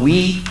death? Will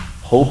we,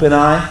 hope and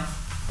I,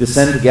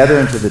 descend together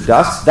into the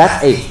dust?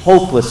 That's a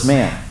hopeless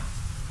man,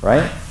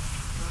 right?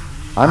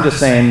 I'm just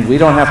saying we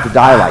don't have to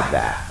die like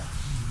that.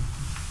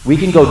 We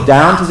can go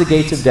down to the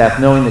gates of death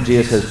knowing that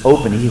Jesus has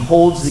opened. He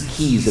holds the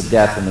keys of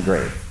death and the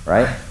grave,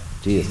 right?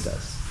 Jesus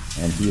does.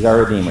 And he's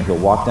our Redeemer. He'll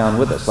walk down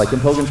with us. Like in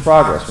Pilgrim's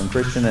Progress, when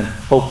Christian and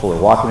Hopeful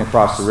are walking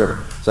across the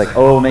river. It's like,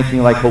 oh, make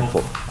me like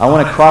Hopeful. I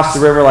want to cross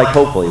the river like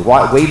Hopeful. He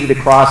waded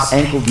across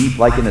ankle deep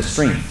like in a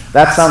stream.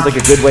 That sounds like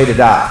a good way to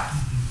die.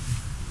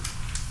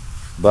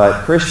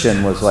 But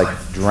Christian was like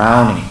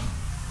drowning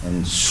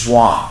and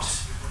swamped.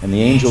 And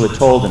the angel had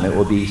told him it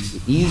will be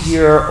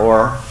easier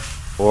or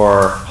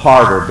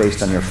harder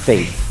based on your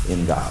faith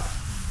in God.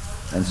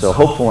 And so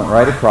Hopeful went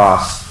right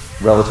across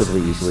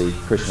relatively easily.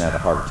 Christian had a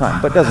harder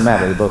time. But it doesn't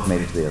matter. They both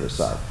made it to the other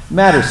side. It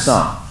matters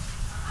some.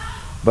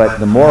 But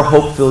the more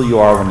hopeful you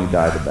are when you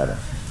die, the better.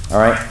 All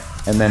right?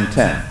 And then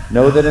 10.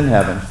 Know that in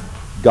heaven,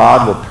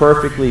 God will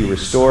perfectly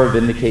restore,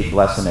 vindicate,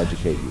 bless, and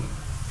educate you.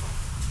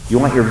 You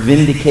want your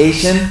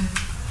vindication?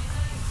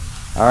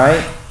 All right?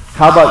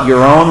 How about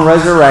your own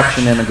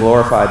resurrection in a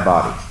glorified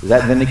body? Is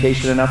that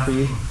vindication enough for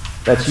you?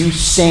 That's you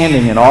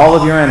standing in all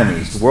of your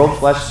enemies, the world,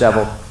 flesh,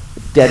 devil,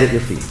 dead at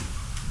your feet.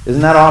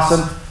 Isn't that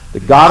awesome? The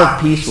God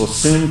of peace will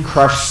soon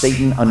crush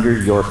Satan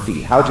under your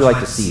feet. How would you like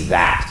to see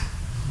that?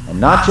 And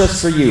not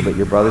just for you, but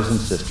your brothers and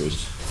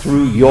sisters,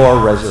 through your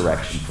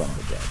resurrection from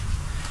the dead.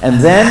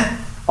 And then,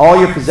 all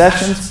your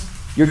possessions,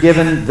 you're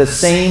given the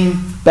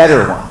same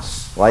better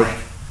ones. Like,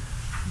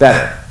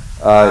 better.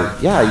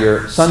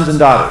 Your sons and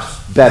daughters,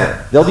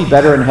 better. They'll be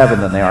better in heaven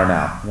than they are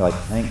now. You're like,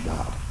 thank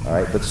God. All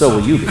right, but so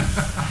will you be. All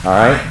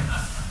right?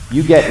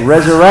 You get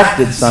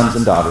resurrected sons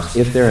and daughters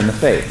if they're in the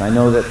faith. I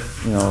know that,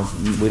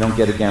 we don't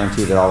get a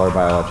guarantee that all our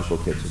biological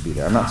kids will be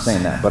there. I'm not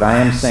saying that, but I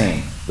am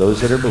saying those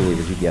that are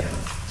believers, you get them.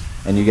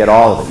 And you get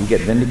all of it. You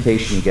get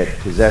vindication, you get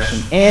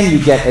possession, and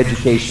you get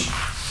education.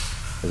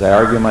 As I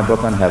argue in my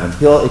book on heaven,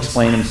 he'll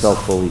explain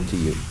himself fully to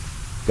you.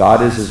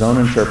 God is his own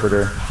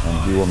interpreter,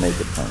 and he will make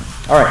it plain.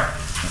 All right,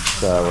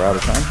 we're out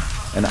of time.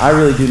 And I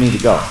really do need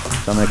to go.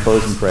 So I'm going to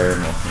close in prayer,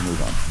 and we'll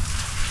move on.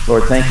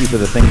 Lord, thank you for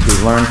the things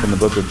we've learned from the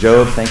book of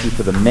Job. Thank you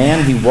for the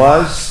man he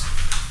was,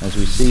 as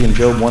we see in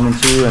Job 1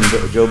 and 2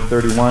 and Job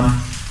 31.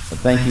 But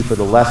thank you for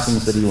the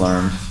lessons that he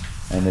learned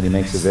and that he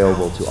makes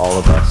available to all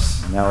of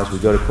us. And now as we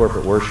go to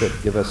corporate worship,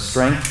 give us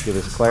strength, give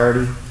us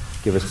clarity,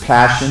 give us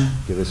passion,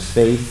 give us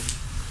faith.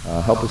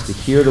 Help us to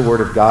hear the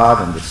word of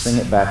God and to sing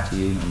it back to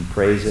you and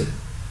praise it.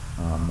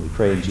 We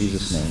pray in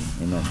Jesus'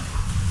 name. Amen.